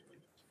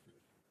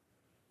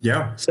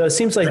 Yeah. So it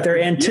seems like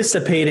they're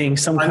anticipating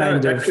some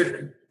kind of...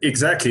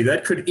 Exactly.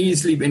 That could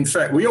easily be... In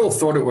fact, we all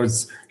thought it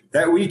was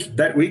That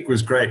week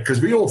was great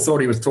because we all thought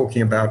he was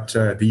talking about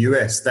the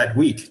US that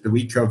week, the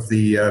week of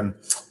the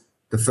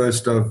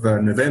 1st of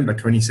November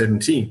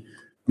 2017.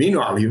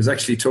 Meanwhile, he was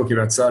actually talking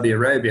about Saudi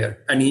Arabia,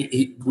 and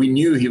he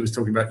knew he was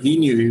talking about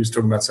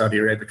Saudi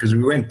Arabia because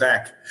we went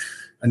back,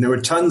 and there were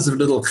tons of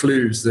little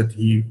clues that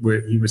he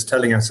was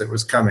telling us it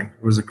was coming.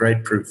 It was a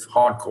great proof,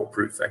 hardcore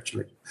proof,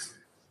 actually.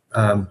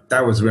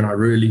 That was when I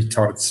really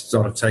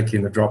started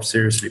taking the drop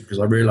seriously because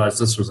I realized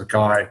this was a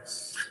guy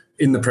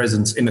in the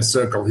presence, in a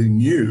circle, who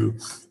knew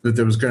that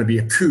there was going to be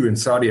a coup in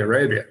Saudi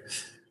Arabia.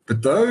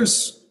 But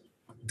those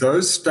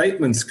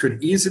statements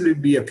could easily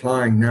be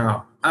applying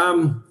now.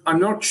 I'm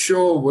not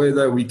sure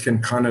whether we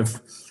can kind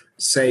of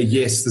say,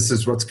 yes, this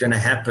is what's going to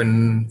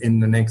happen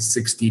in the next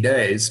 60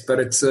 days, but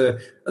I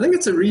think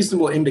it's a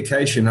reasonable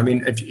indication. I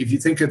mean, if you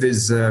think of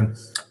his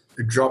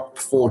drop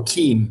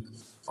 14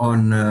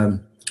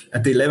 on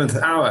at the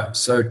 11th hour,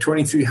 so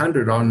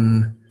 2300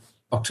 on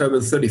October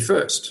the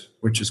 31st,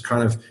 which is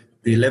kind of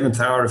the 11th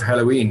hour of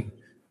Halloween.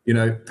 You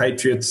know,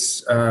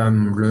 Patriots,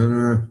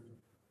 when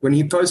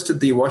he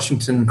posted the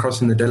Washington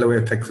crossing the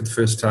Delaware pic for the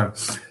first time,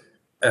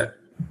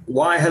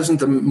 why hasn't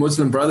the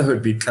Muslim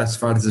Brotherhood been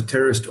classified as a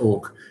terrorist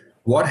org?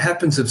 What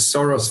happens if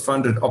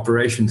Soros-funded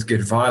operations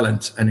get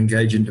violent and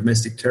engage in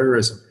domestic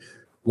terrorism?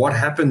 What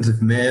happens if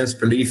mayors,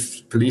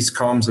 police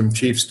comms, and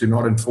chiefs do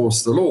not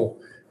enforce the law?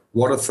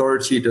 What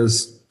authority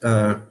does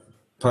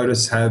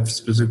POTUS have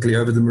specifically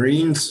over the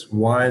Marines?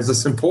 Why is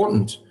this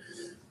important?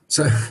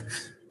 So,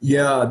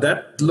 yeah,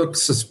 that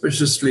looks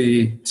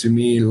suspiciously to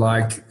me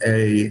like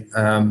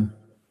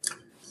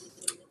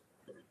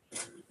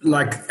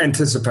like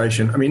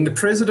anticipation. I mean, the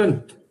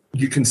president,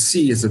 you can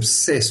see, is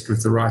obsessed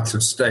with the rights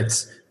of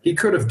states. He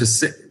could have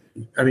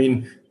I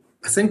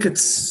think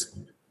it's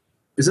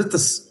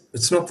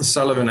not the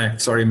Sullivan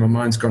Act. Sorry, my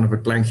mind's gone a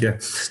bit blank here.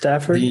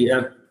 Stafford?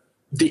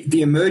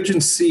 The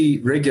emergency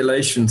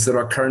regulations that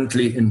are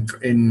currently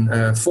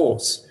in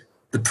force.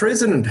 The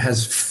president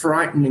has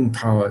frightening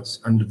powers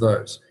under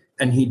those,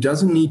 and he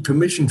doesn't need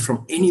permission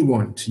from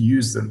anyone to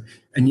use them,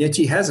 and yet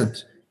he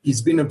hasn't.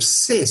 He's been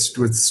obsessed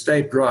with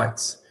state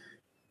rights.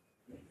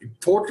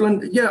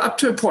 Portland, yeah, up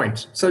to a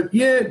point. So,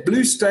 yeah,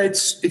 blue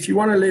states, if you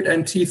want to let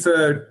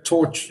Antifa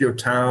torch your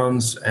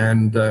towns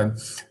and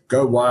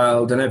go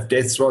wild and have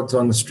death rods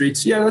on the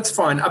streets, yeah, that's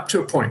fine, up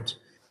to a point.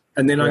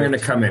 And then I'm going to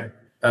come in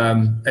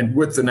and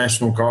with the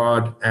National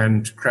Guard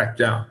and crack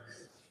down.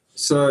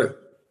 So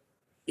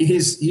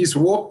he's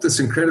walked this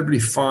incredibly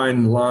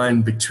fine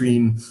line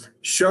between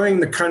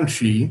showing the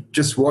country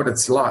just what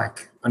it's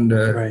like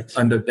under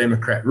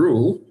Democrat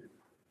rule,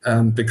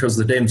 because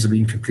the Dems have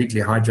been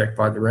completely hijacked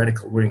by the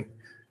radical wing,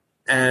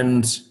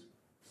 and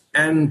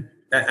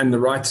the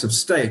rights of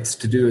states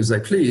to do as they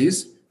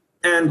please,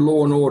 and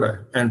law and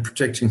order and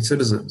protecting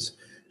citizens.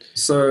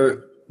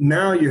 So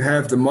now you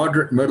have the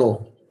moderate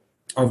middle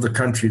of the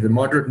country, the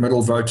moderate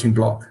middle voting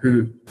bloc,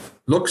 who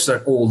looks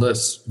at all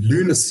this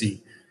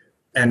lunacy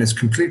and is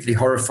completely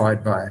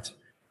horrified by it,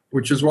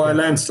 which is why a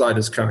landslide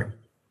is coming.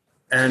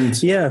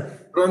 And yeah.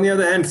 But on the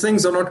other hand,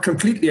 things are not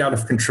completely out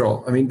of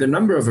control. I mean, the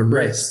number of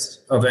arrests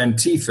of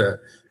Antifa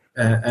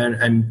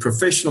and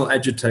professional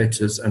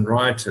agitators and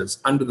rioters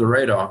under the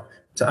radar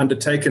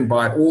undertaken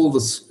by all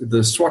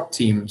the SWAT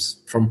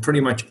teams from pretty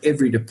much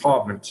every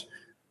department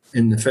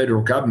in the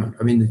federal government.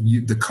 I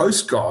mean, the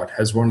Coast Guard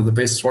has one of the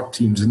best SWAT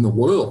teams in the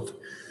world.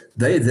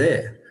 They're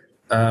there.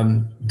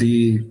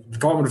 The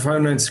Department of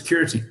Homeland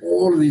Security,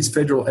 all of these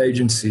federal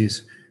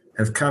agencies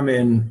have come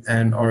in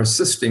and are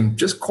assisting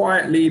just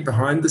quietly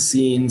behind the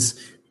scenes,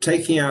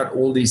 taking out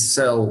all these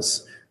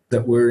cells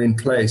that were in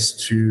place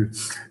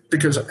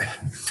because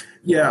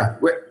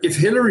if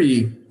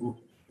Hillary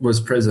was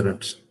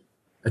president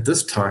at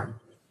this time,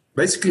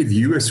 basically the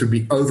US would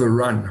be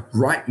overrun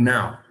right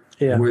now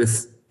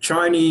with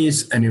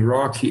Chinese and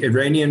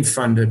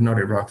Iranian-funded, not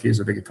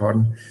Iraqis, I beg your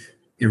pardon,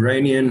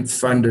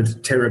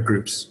 Iranian-funded terror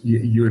groups.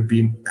 You would be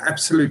in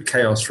absolute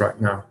chaos right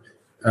now.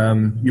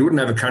 You wouldn't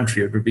have a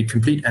country. It would be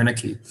complete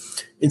anarchy.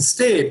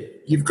 Instead,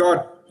 you've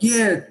got,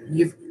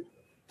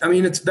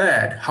 it's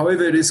bad.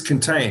 However, it is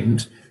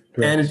contained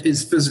and it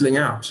is fizzling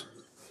out.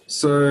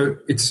 So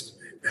it's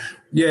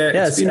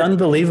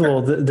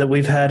unbelievable that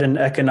we've had an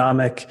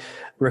economic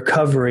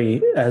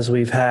recovery as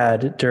we've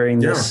had during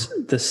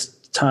this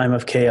time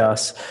of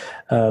chaos,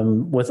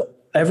 with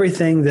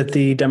everything that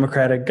the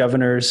Democratic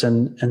governors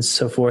and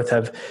so forth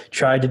have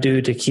tried to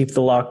do to keep the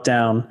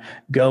lockdown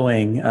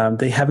going.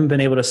 They haven't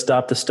been able to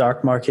stop the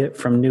stock market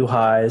from new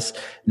highs.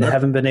 They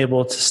haven't been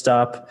able to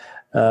stop,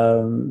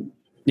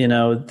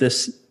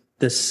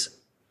 this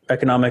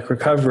economic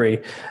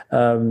recovery.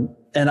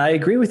 And I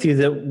agree with you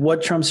that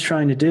what Trump's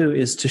trying to do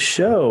is to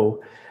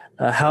show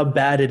how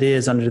bad it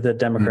is under the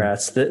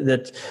Democrats.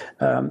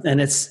 And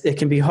it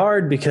can be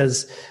hard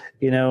because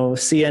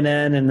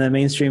CNN and the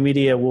mainstream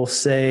media will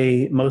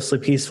say mostly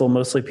peaceful,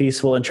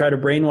 and try to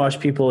brainwash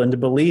people into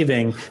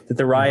believing that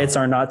the riots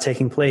are not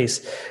taking place.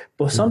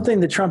 But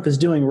something that Trump is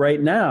doing right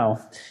now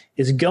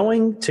is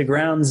going to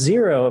ground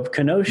zero of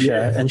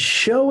Kenosha and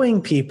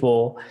showing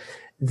people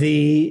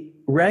the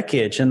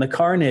wreckage and the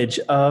carnage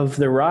of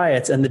the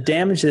riots and the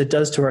damage that it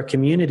does to our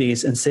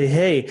communities and say,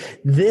 hey,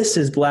 this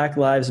is Black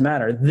Lives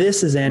Matter.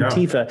 This is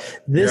Antifa.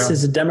 This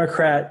is a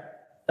Democrat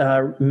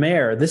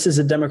mayor. This is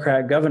a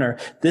Democrat governor.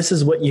 This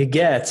is what you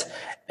get.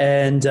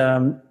 And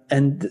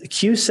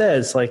Q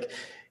says, like,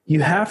 you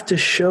have to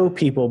show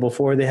people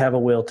before they have a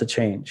will to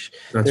change.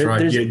 That's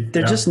right.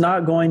 They're just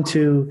not going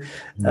to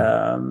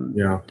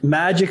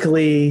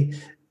magically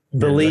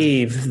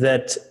believe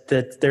that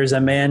there's a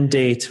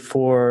mandate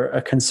for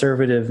a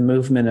conservative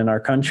movement in our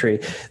country.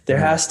 There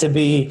has to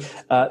be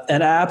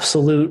an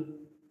absolute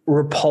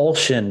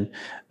repulsion.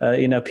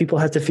 People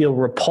have to feel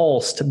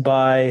repulsed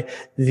by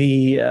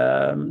the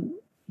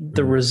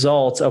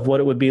results of what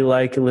it would be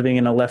like living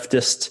in a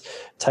leftist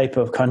type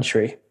of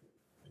country.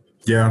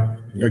 Yeah,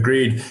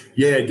 agreed.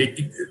 Yeah,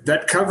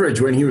 that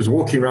coverage when he was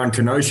walking around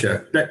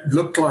Kenosha, that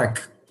looked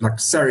like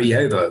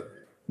Sarajevo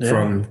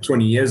from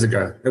 20 years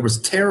ago. It was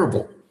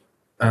terrible.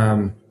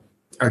 A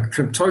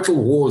total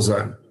war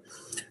zone.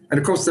 And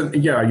of course,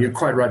 you're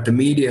quite right. The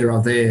media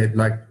are there,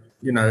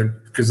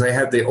 because they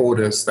have their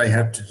orders. They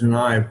have to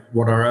deny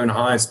what our own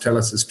eyes tell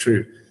us is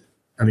true.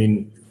 I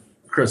mean,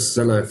 Chris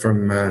Ziller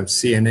from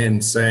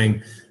CNN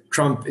saying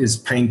Trump is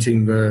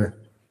painting the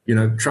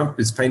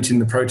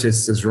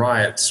protests as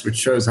riots, which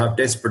shows how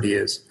desperate he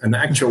is. And the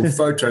actual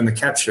photo in the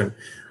caption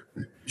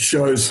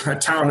shows a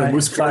town in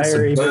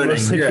Wisconsin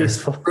burning.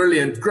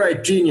 Brilliant,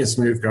 great, genius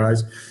move,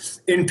 guys.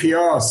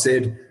 NPR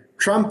said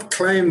Trump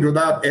claimed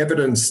without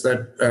evidence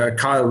that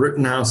Kyle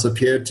Rittenhouse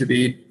appeared to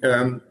be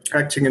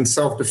acting in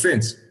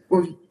self-defense.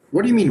 Well,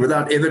 what do you mean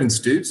without evidence,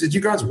 dudes? Did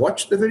you guys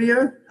watch the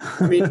video?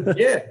 I mean,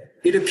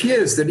 it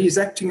appears that he's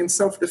acting in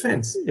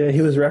self-defense. Yeah,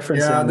 he was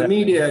referencing the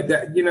media.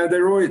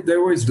 They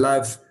always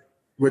love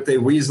with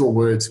their weasel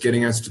words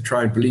getting us to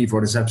try and believe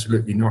what is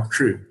absolutely not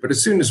true. But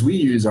as soon as we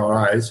use our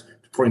eyes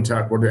to point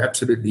out what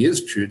absolutely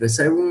is true, they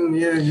say, well,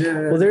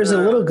 Well, there's a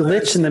little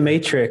glitch in the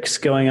matrix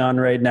going on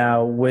right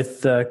now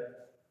with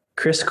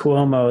Chris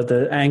Cuomo,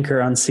 the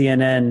anchor on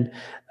CNN,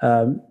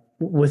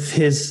 with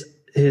his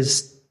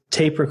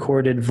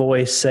tape-recorded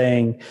voice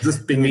saying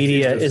the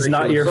media is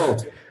not your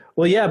friend.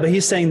 Well, yeah, but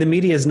he's saying the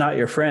media is not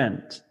your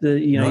friend.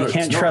 You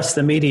can't trust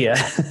the media.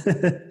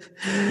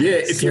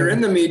 If you're in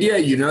the media,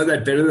 you know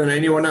that better than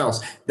anyone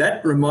else.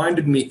 That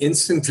reminded me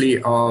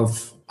instantly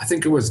of, I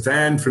think it was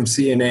Van from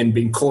CNN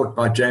being caught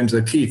by James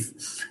O'Keefe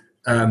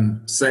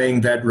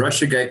saying that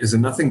Russiagate is a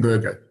nothing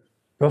burger.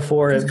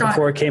 Before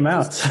it came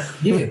out.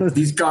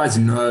 These guys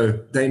know.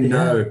 They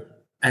know.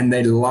 And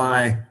they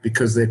lie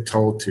because they're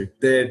told to.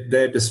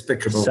 They're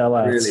despicable.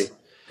 Sellouts. Really.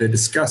 They're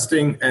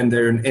disgusting, and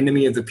they're an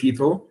enemy of the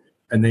people,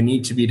 and they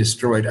need to be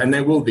destroyed. And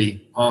they will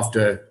be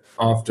after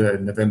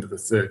November the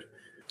 3rd.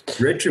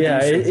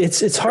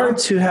 It's hard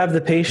to have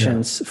the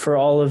patience for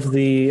all of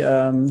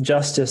the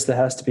justice that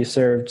has to be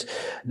served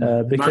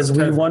because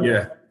we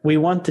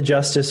want the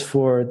justice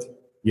for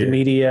the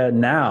media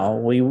now.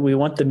 We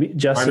want the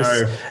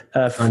justice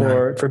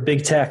for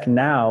big tech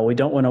now. We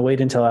don't want to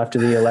wait until after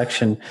the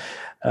election.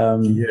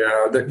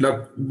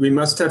 Look, we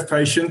must have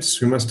patience.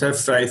 We must have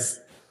faith.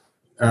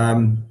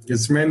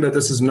 Just remember,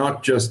 this is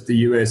not just the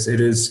US.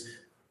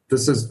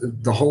 This is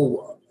the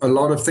whole. A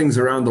lot of things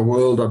around the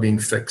world are being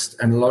fixed,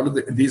 and a lot of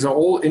these are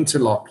all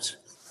interlocked,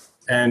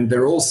 and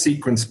they're all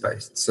sequence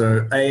based.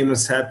 So A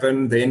must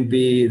happen, then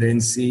B,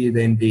 then C,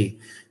 then D,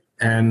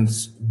 and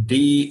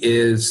D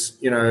is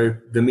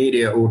the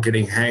media all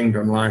getting hanged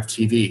on live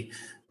TV.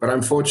 But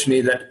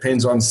unfortunately, that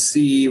depends on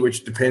C,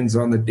 which depends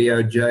on the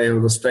DOJ or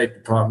the State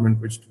Department,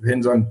 which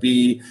depends on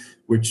B,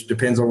 which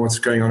depends on what's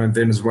going on in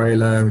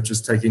Venezuela, which is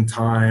taking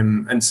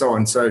time, and so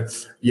on. So,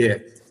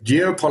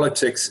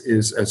 geopolitics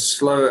is as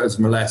slow as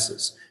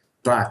molasses,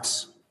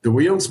 but the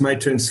wheels may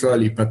turn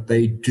slowly, but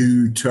they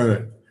do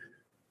turn.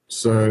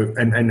 So,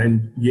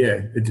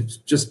 it's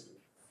just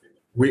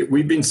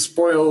we've been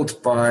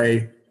spoiled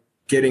by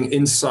getting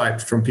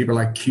insight from people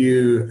like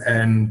Q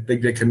and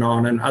Big Dick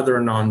Anon and other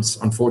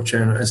Anons on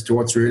 4chan as to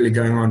what's really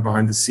going on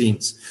behind the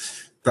scenes.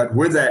 But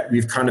with that,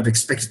 we've kind of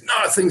expected,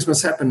 no, things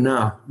must happen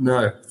now.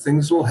 No,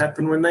 things will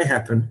happen when they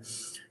happen.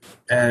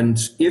 And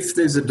if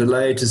there's a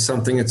delay to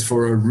something, it's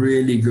for a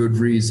really good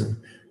reason,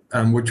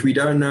 which we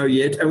don't know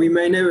yet, and we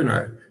may never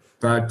know.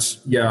 But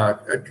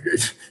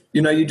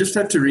you just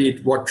have to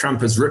read what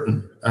Trump has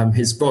written,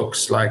 his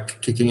books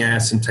like Kicking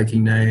Ass and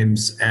Taking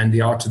Names and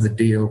The Art of the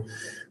Deal,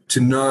 to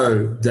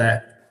know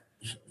that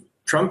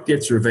Trump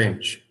gets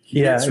revenge. He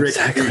gets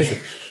retribution.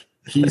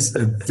 He's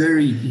a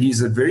very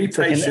patient,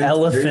 like an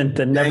elephant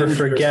that never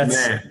forgets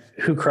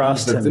who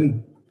crossed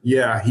him.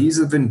 He's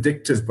a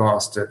vindictive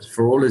bastard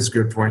for all his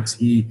good points.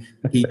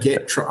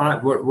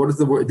 What is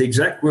the word? The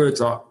exact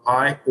words are,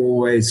 "I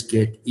always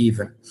get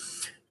even,"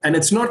 and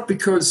it's not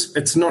because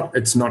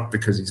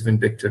he's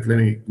vindictive. Let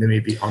me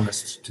be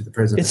honest to the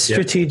president. It's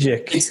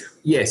strategic.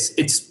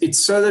 It's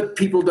so that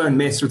people don't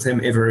mess with him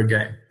ever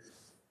again.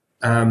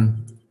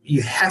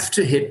 You have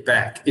to hit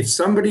back. If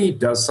somebody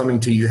does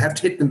something to you, you have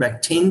to hit them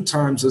back 10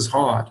 times as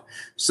hard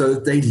so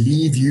that they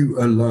leave you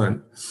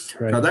alone.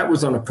 Right. Now, that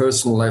was on a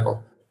personal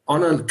level.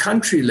 on a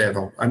country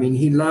level, I mean,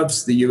 he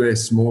loves the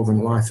US more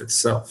than life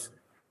itself.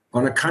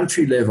 On a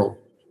country level,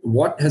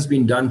 what has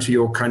been done to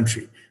your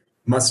country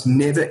must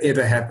never,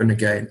 ever happen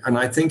again. And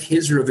I think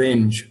his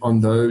revenge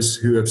on those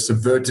who have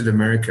subverted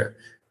America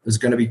is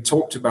going to be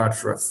talked about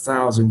for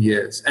 1,000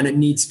 years. And it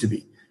needs to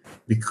be,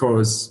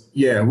 because,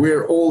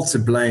 we're all to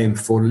blame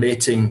for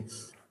letting,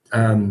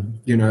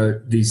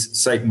 these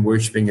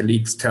Satan-worshipping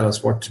elites tell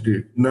us what to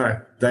do.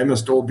 No, they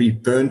must all be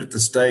burned at the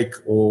stake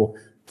or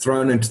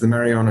thrown into the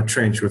Mariana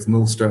Trench with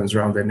millstones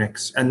around their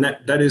necks. And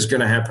that is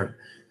going to happen.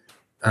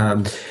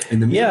 In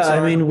the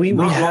meantime, we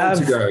have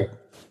to go.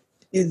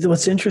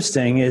 What's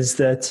interesting is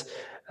that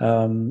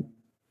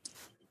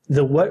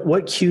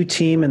what Q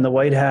team and the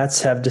White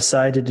Hats have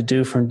decided to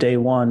do from day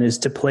one is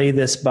to play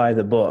this by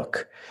the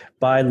book,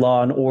 by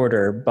law and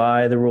order,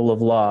 by the rule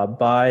of law,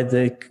 by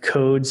the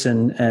codes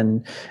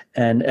and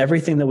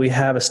everything that we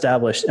have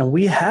established. And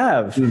we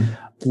have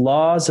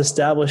laws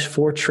established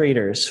for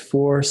traitors,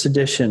 for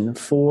sedition,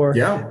 for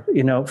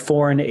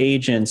foreign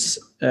agents,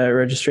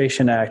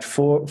 Registration Act,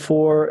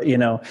 for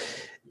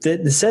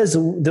that says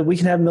that we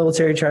can have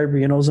military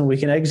tribunals and we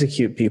can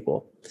execute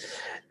people.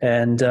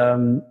 And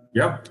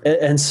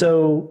and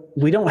so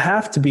we don't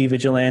have to be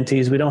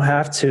vigilantes. We don't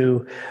have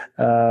to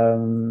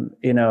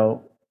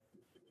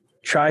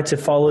try to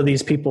follow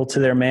these people to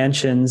their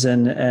mansions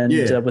and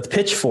with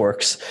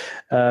pitchforks,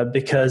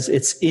 because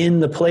it's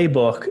in the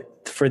playbook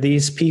for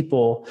these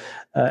people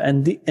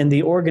and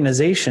the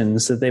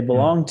organizations that they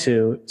belong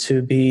to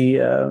be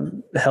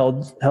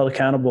held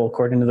accountable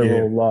according to the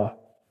rule of law.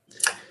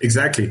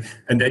 Exactly.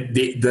 And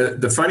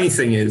the funny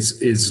thing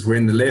is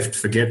when the left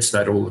forgets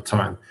that all the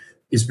time,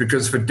 is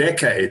because for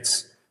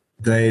decades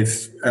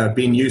they've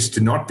been used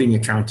to not being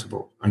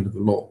accountable under the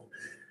law.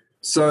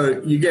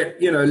 So you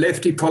get,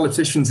 lefty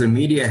politicians and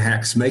media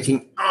hacks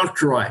making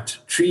outright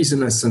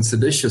treasonous and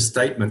seditious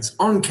statements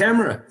on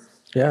camera.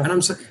 Yeah.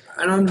 And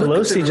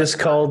Pelosi just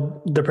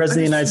called the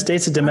president of the United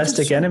States a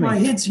domestic enemy. My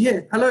head's,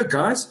 hello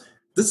guys.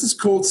 This is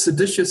called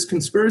seditious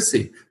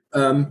conspiracy.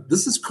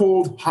 This is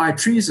called high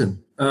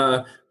treason.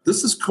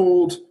 This is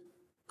called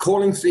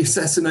calling for the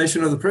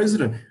assassination of the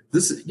president.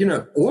 This,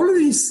 all of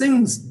these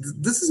things,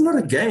 this is not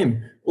a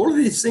game. All of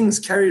these things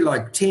carry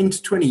like 10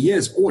 to 20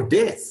 years or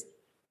death.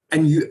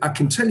 And I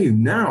can tell you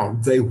now,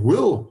 they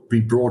will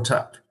be brought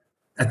up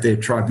at their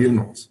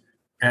tribunals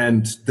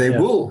and they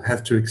will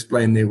have to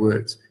explain their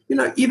words.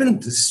 Even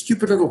the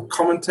stupid little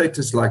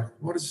commentators like,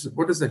 what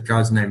is that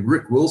guy's name?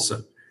 Rick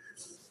Wilson,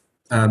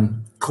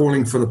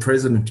 calling for the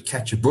president to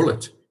catch a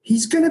bullet.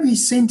 He's going to be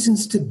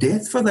sentenced to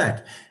death for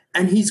that.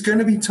 And he's going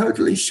to be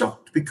totally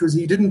shocked because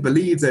he didn't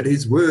believe that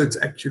his words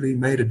actually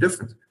made a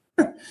difference.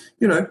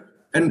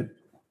 And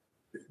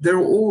they're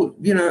all,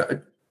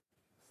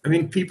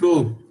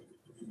 people,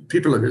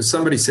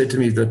 somebody said to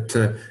me that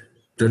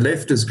the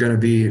left is going to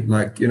be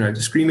like,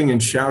 screaming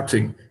and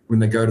shouting when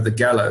they go to the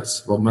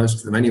gallows. Well, most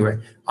of them anyway.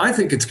 I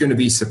think it's going to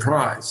be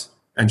surprise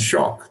and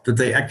shock that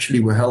they actually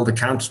were held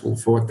accountable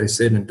for what they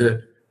said and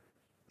did.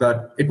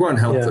 But it won't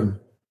help them.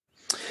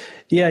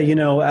 Yeah,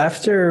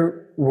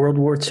 after World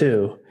War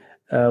II,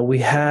 we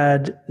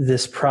had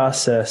this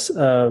process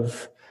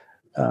of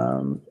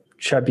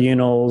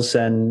tribunals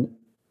and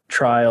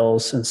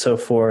trials and so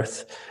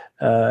forth.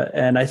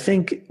 And I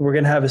think we're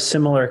going to have a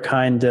similar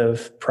kind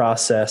of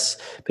process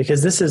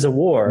because this is a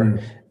war.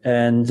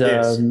 And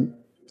we're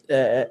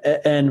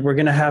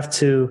going to have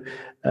to,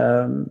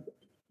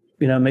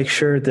 make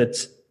sure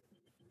that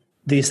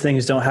these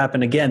things don't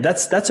happen again.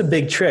 That's a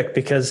big trick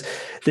because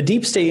the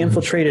deep state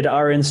infiltrated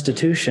our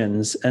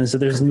institutions. And so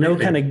there's no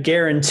kind of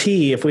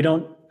guarantee if we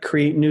don't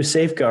create new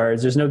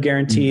safeguards, there's no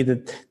guarantee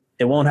that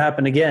it won't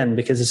happen again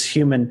because it's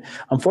human.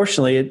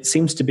 Unfortunately, it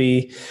seems to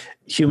be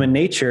human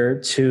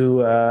nature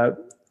to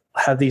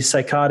have these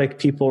psychotic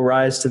people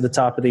rise to the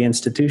top of the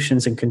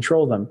institutions and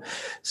control them.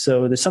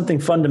 So there's something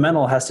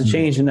fundamental has to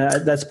change. And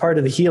that's part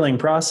of the healing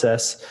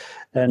process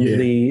and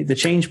the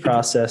change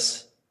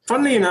process.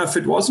 Funnily enough,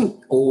 it wasn't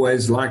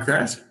always like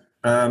that.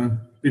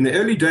 In the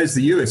early days of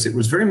the US, it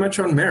was very much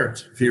on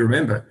merit, if you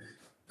remember.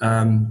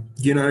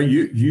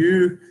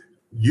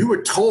 You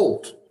were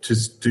told to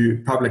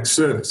do public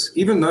service,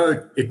 even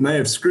though it may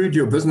have screwed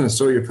your business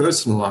or your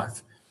personal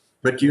life.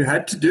 But you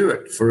had to do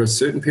it for a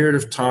certain period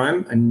of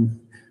time, and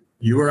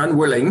you were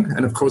unwilling.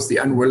 And, of course, the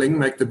unwilling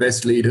make the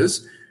best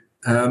leaders,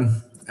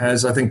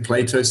 as I think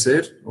Plato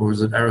said, or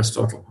was it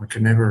Aristotle? I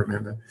can never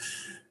remember.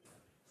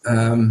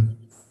 And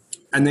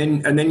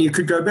then you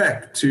could go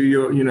back to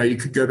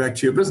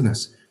your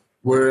business.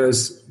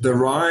 Whereas the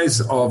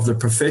rise of the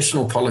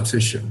professional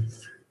politician,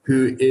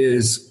 who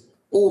is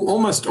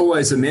almost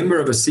always a member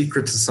of a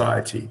secret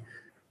society,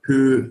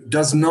 who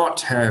does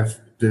not have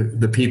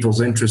the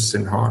people's interests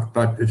in heart,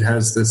 but it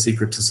has the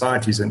secret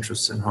society's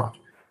interests in heart,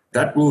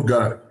 that will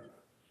go.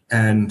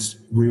 And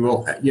we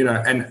will,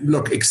 and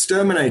look,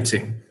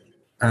 exterminating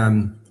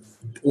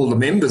all the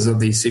members of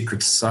these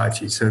secret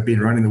societies who have been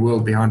running the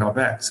world behind our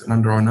backs and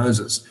under our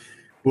noses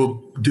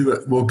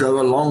will go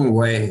a long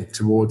way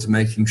towards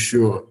making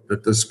sure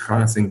that this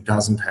kind of thing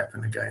doesn't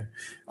happen again.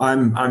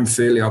 I'm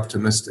fairly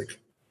optimistic.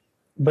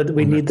 But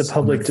we need the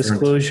public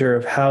disclosure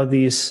of how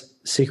these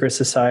secret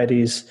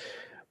societies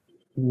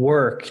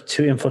work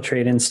to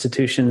infiltrate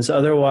institutions.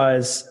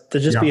 Otherwise,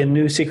 there'll just be a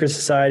new secret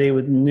society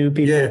with new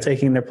people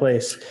taking their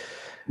place.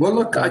 Well,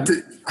 look,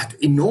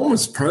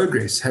 enormous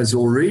progress has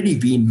already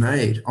been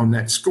made on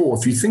that score.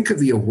 If you think of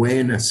the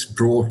awareness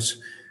brought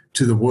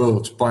to the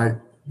world by,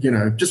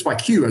 just by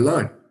Q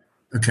alone,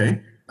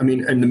 okay? I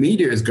mean, and the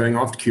media is going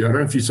after Q. I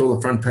don't know if you saw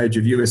the front page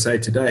of USA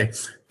Today.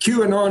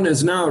 QAnon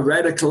is now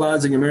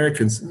radicalizing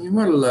Americans.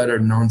 What a load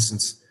of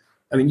nonsense.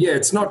 I mean,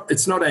 it's not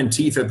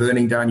Antifa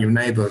burning down your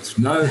neighborhoods.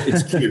 No,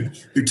 it's Q,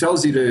 who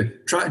tells you to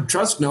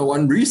trust no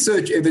one,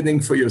 research everything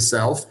for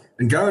yourself,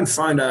 and go and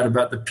find out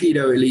about the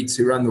pedo elites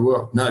who run the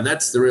world. No,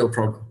 that's the real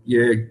problem.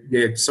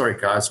 Yeah, sorry,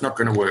 guys, it's not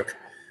going to work.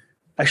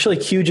 Actually,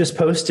 Q just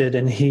posted,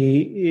 and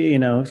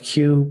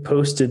Q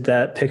posted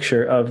that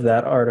picture of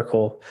that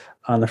article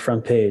on the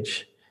front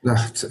page.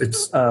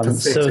 It's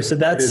so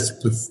that's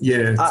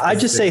I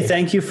just say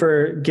thank you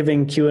for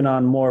giving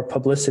QAnon more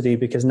publicity,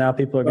 because now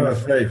people are going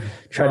to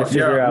try to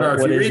figure out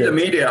what is it. If you read the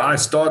media, I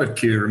started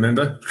Q,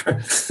 remember?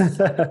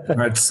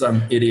 I had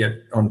some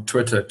idiot on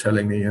Twitter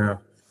telling me,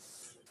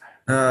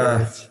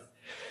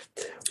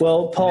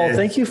 well, Paul,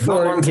 thank you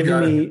for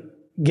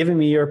giving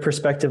me your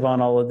perspective on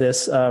all of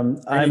this.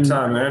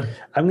 Anytime, man.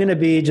 I'm going to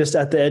be just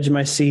at the edge of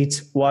my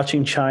seat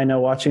watching China,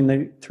 watching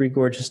the Three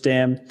Gorges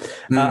Dam.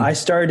 I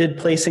started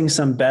placing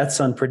some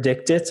bets on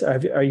Predict It.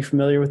 Are you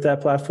familiar with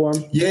that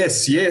platform?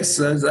 Yes.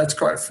 That's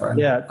quite fun.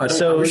 Yeah. I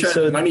wish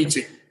I had money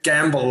to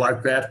gamble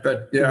like that,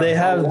 but they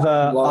have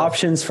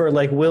options for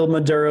like, will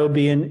Maduro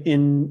be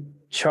in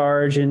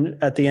charge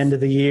at the end of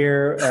the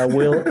year?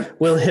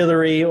 Will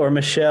Hillary or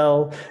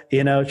Michelle,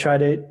 try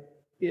to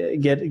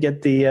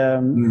get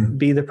the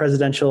be the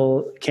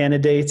presidential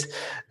candidate?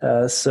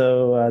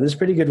 So there's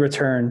pretty good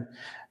return.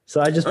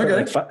 So I just put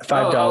like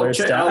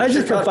 $5 down. I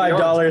just put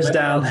 $5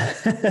 down.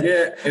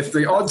 If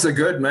the odds are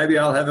good, maybe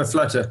I'll have a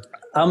flutter.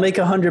 I'll make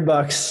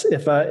 $100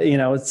 if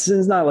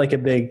it's not like a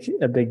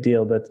big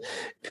deal, but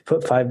if you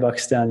put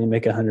 $5 down, you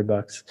make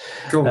 $100.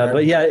 Cool,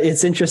 but yeah,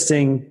 it's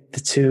interesting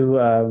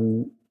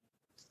to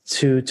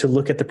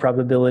look at the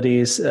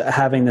probabilities,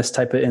 having this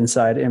type of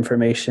inside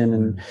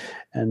information,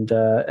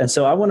 and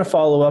so I want to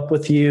follow up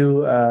with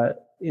you,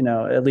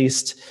 at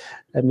least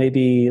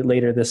maybe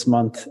later this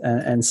month,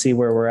 and see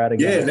where we're at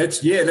again.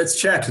 Let's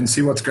chat and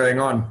see what's going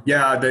on.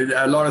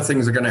 A lot of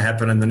things are going to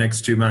happen in the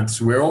next 2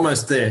 months. We're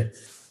almost there.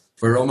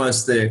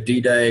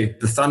 D-Day,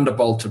 the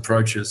thunderbolt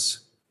approaches.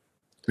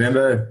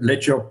 Remember,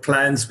 let your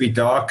plans be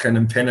dark and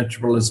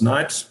impenetrable as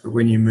night, but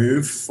when you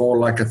move, fall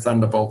like a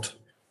thunderbolt.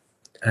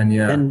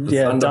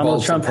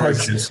 Donald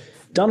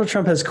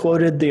Trump has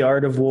quoted The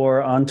Art of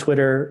War on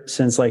Twitter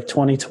since like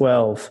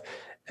 2012,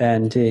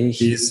 and this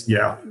is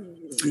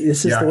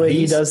the way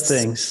he does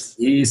things.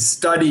 He's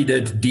studied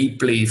it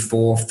deeply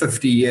for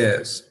 50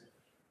 years,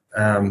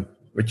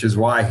 which is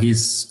why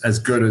he's as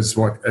good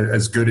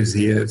as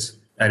he is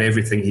at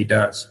everything he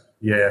does.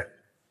 Yeah.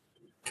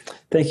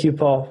 Thank you,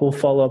 Paul. We'll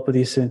follow up with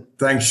you soon.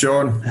 Thanks,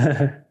 Sean.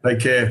 Take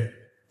care.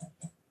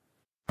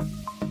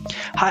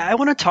 Hi, I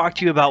want to talk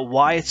to you about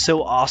why it's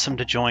so awesome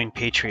to join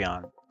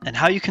Patreon and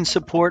how you can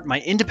support my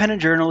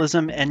independent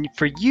journalism and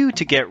for you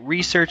to get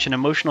research and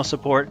emotional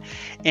support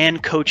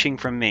and coaching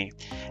from me.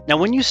 Now,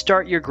 when you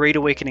start your Great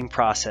Awakening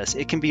process,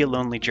 it can be a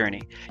lonely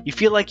journey. You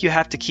feel like you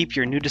have to keep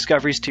your new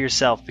discoveries to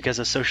yourself because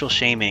of social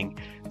shaming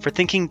for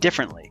thinking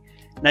differently.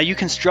 Now, you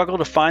can struggle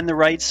to find the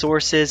right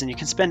sources, and you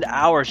can spend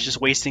hours just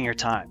wasting your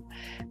time.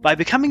 By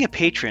becoming a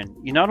patron,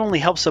 you not only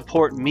help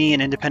support me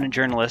and independent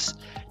journalists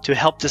to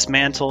help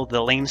dismantle the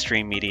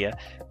lamestream media,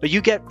 but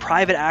you get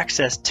private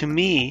access to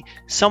me,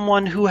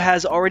 someone who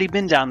has already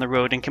been down the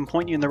road and can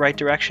point you in the right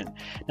direction.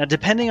 Now,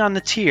 depending on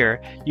the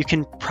tier, you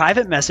can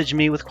private message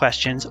me with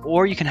questions,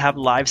 or you can have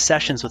live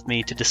sessions with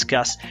me to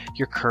discuss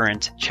your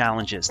current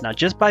challenges. Now,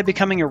 just by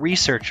becoming a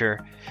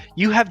researcher,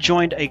 you have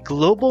joined a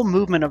global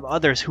movement of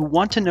others who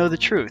want to know the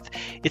truth.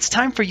 It's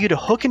time for you to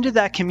hook into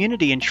that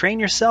community and train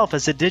yourself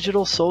as a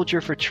digital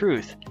soldier for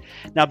truth.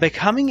 Now,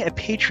 becoming a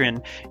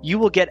patron, you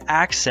will get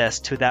access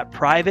to that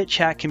private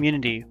chat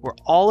community where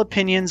all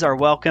opinions are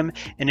welcome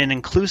in an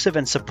inclusive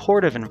and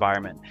supportive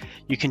environment.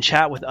 You can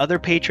chat with other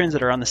patrons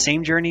that are on the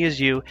same journey as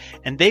you,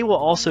 and they will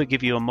also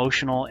give you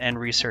emotional and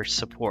research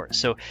support.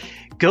 So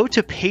go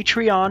to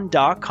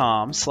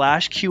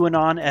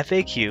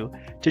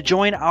patreon.com/QAnonFAQ to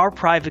join our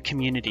private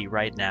community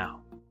right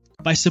now.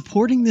 By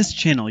supporting this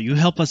channel, you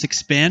help us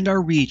expand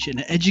our reach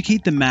and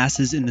educate the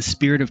masses in the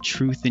spirit of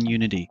truth and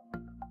unity.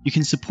 You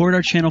can support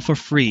our channel for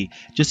free.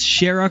 Just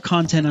share our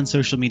content on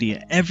social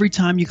media. Every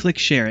time you click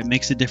share, it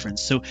makes a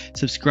difference. So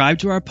subscribe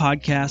to our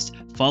podcast,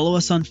 follow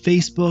us on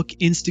Facebook,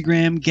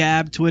 Instagram,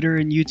 Gab, Twitter,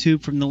 and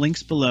YouTube from the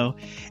links below.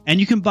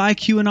 And you can buy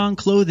QAnon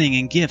clothing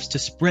and gifts to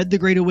spread the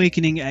Great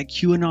Awakening at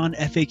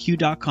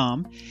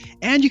QAnonFAQ.com.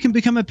 And you can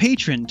become a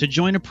patron to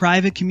join a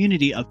private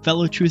community of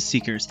fellow truth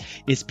seekers.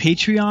 It's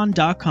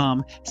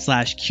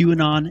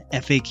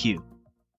patreon.com/QAnonFAQ.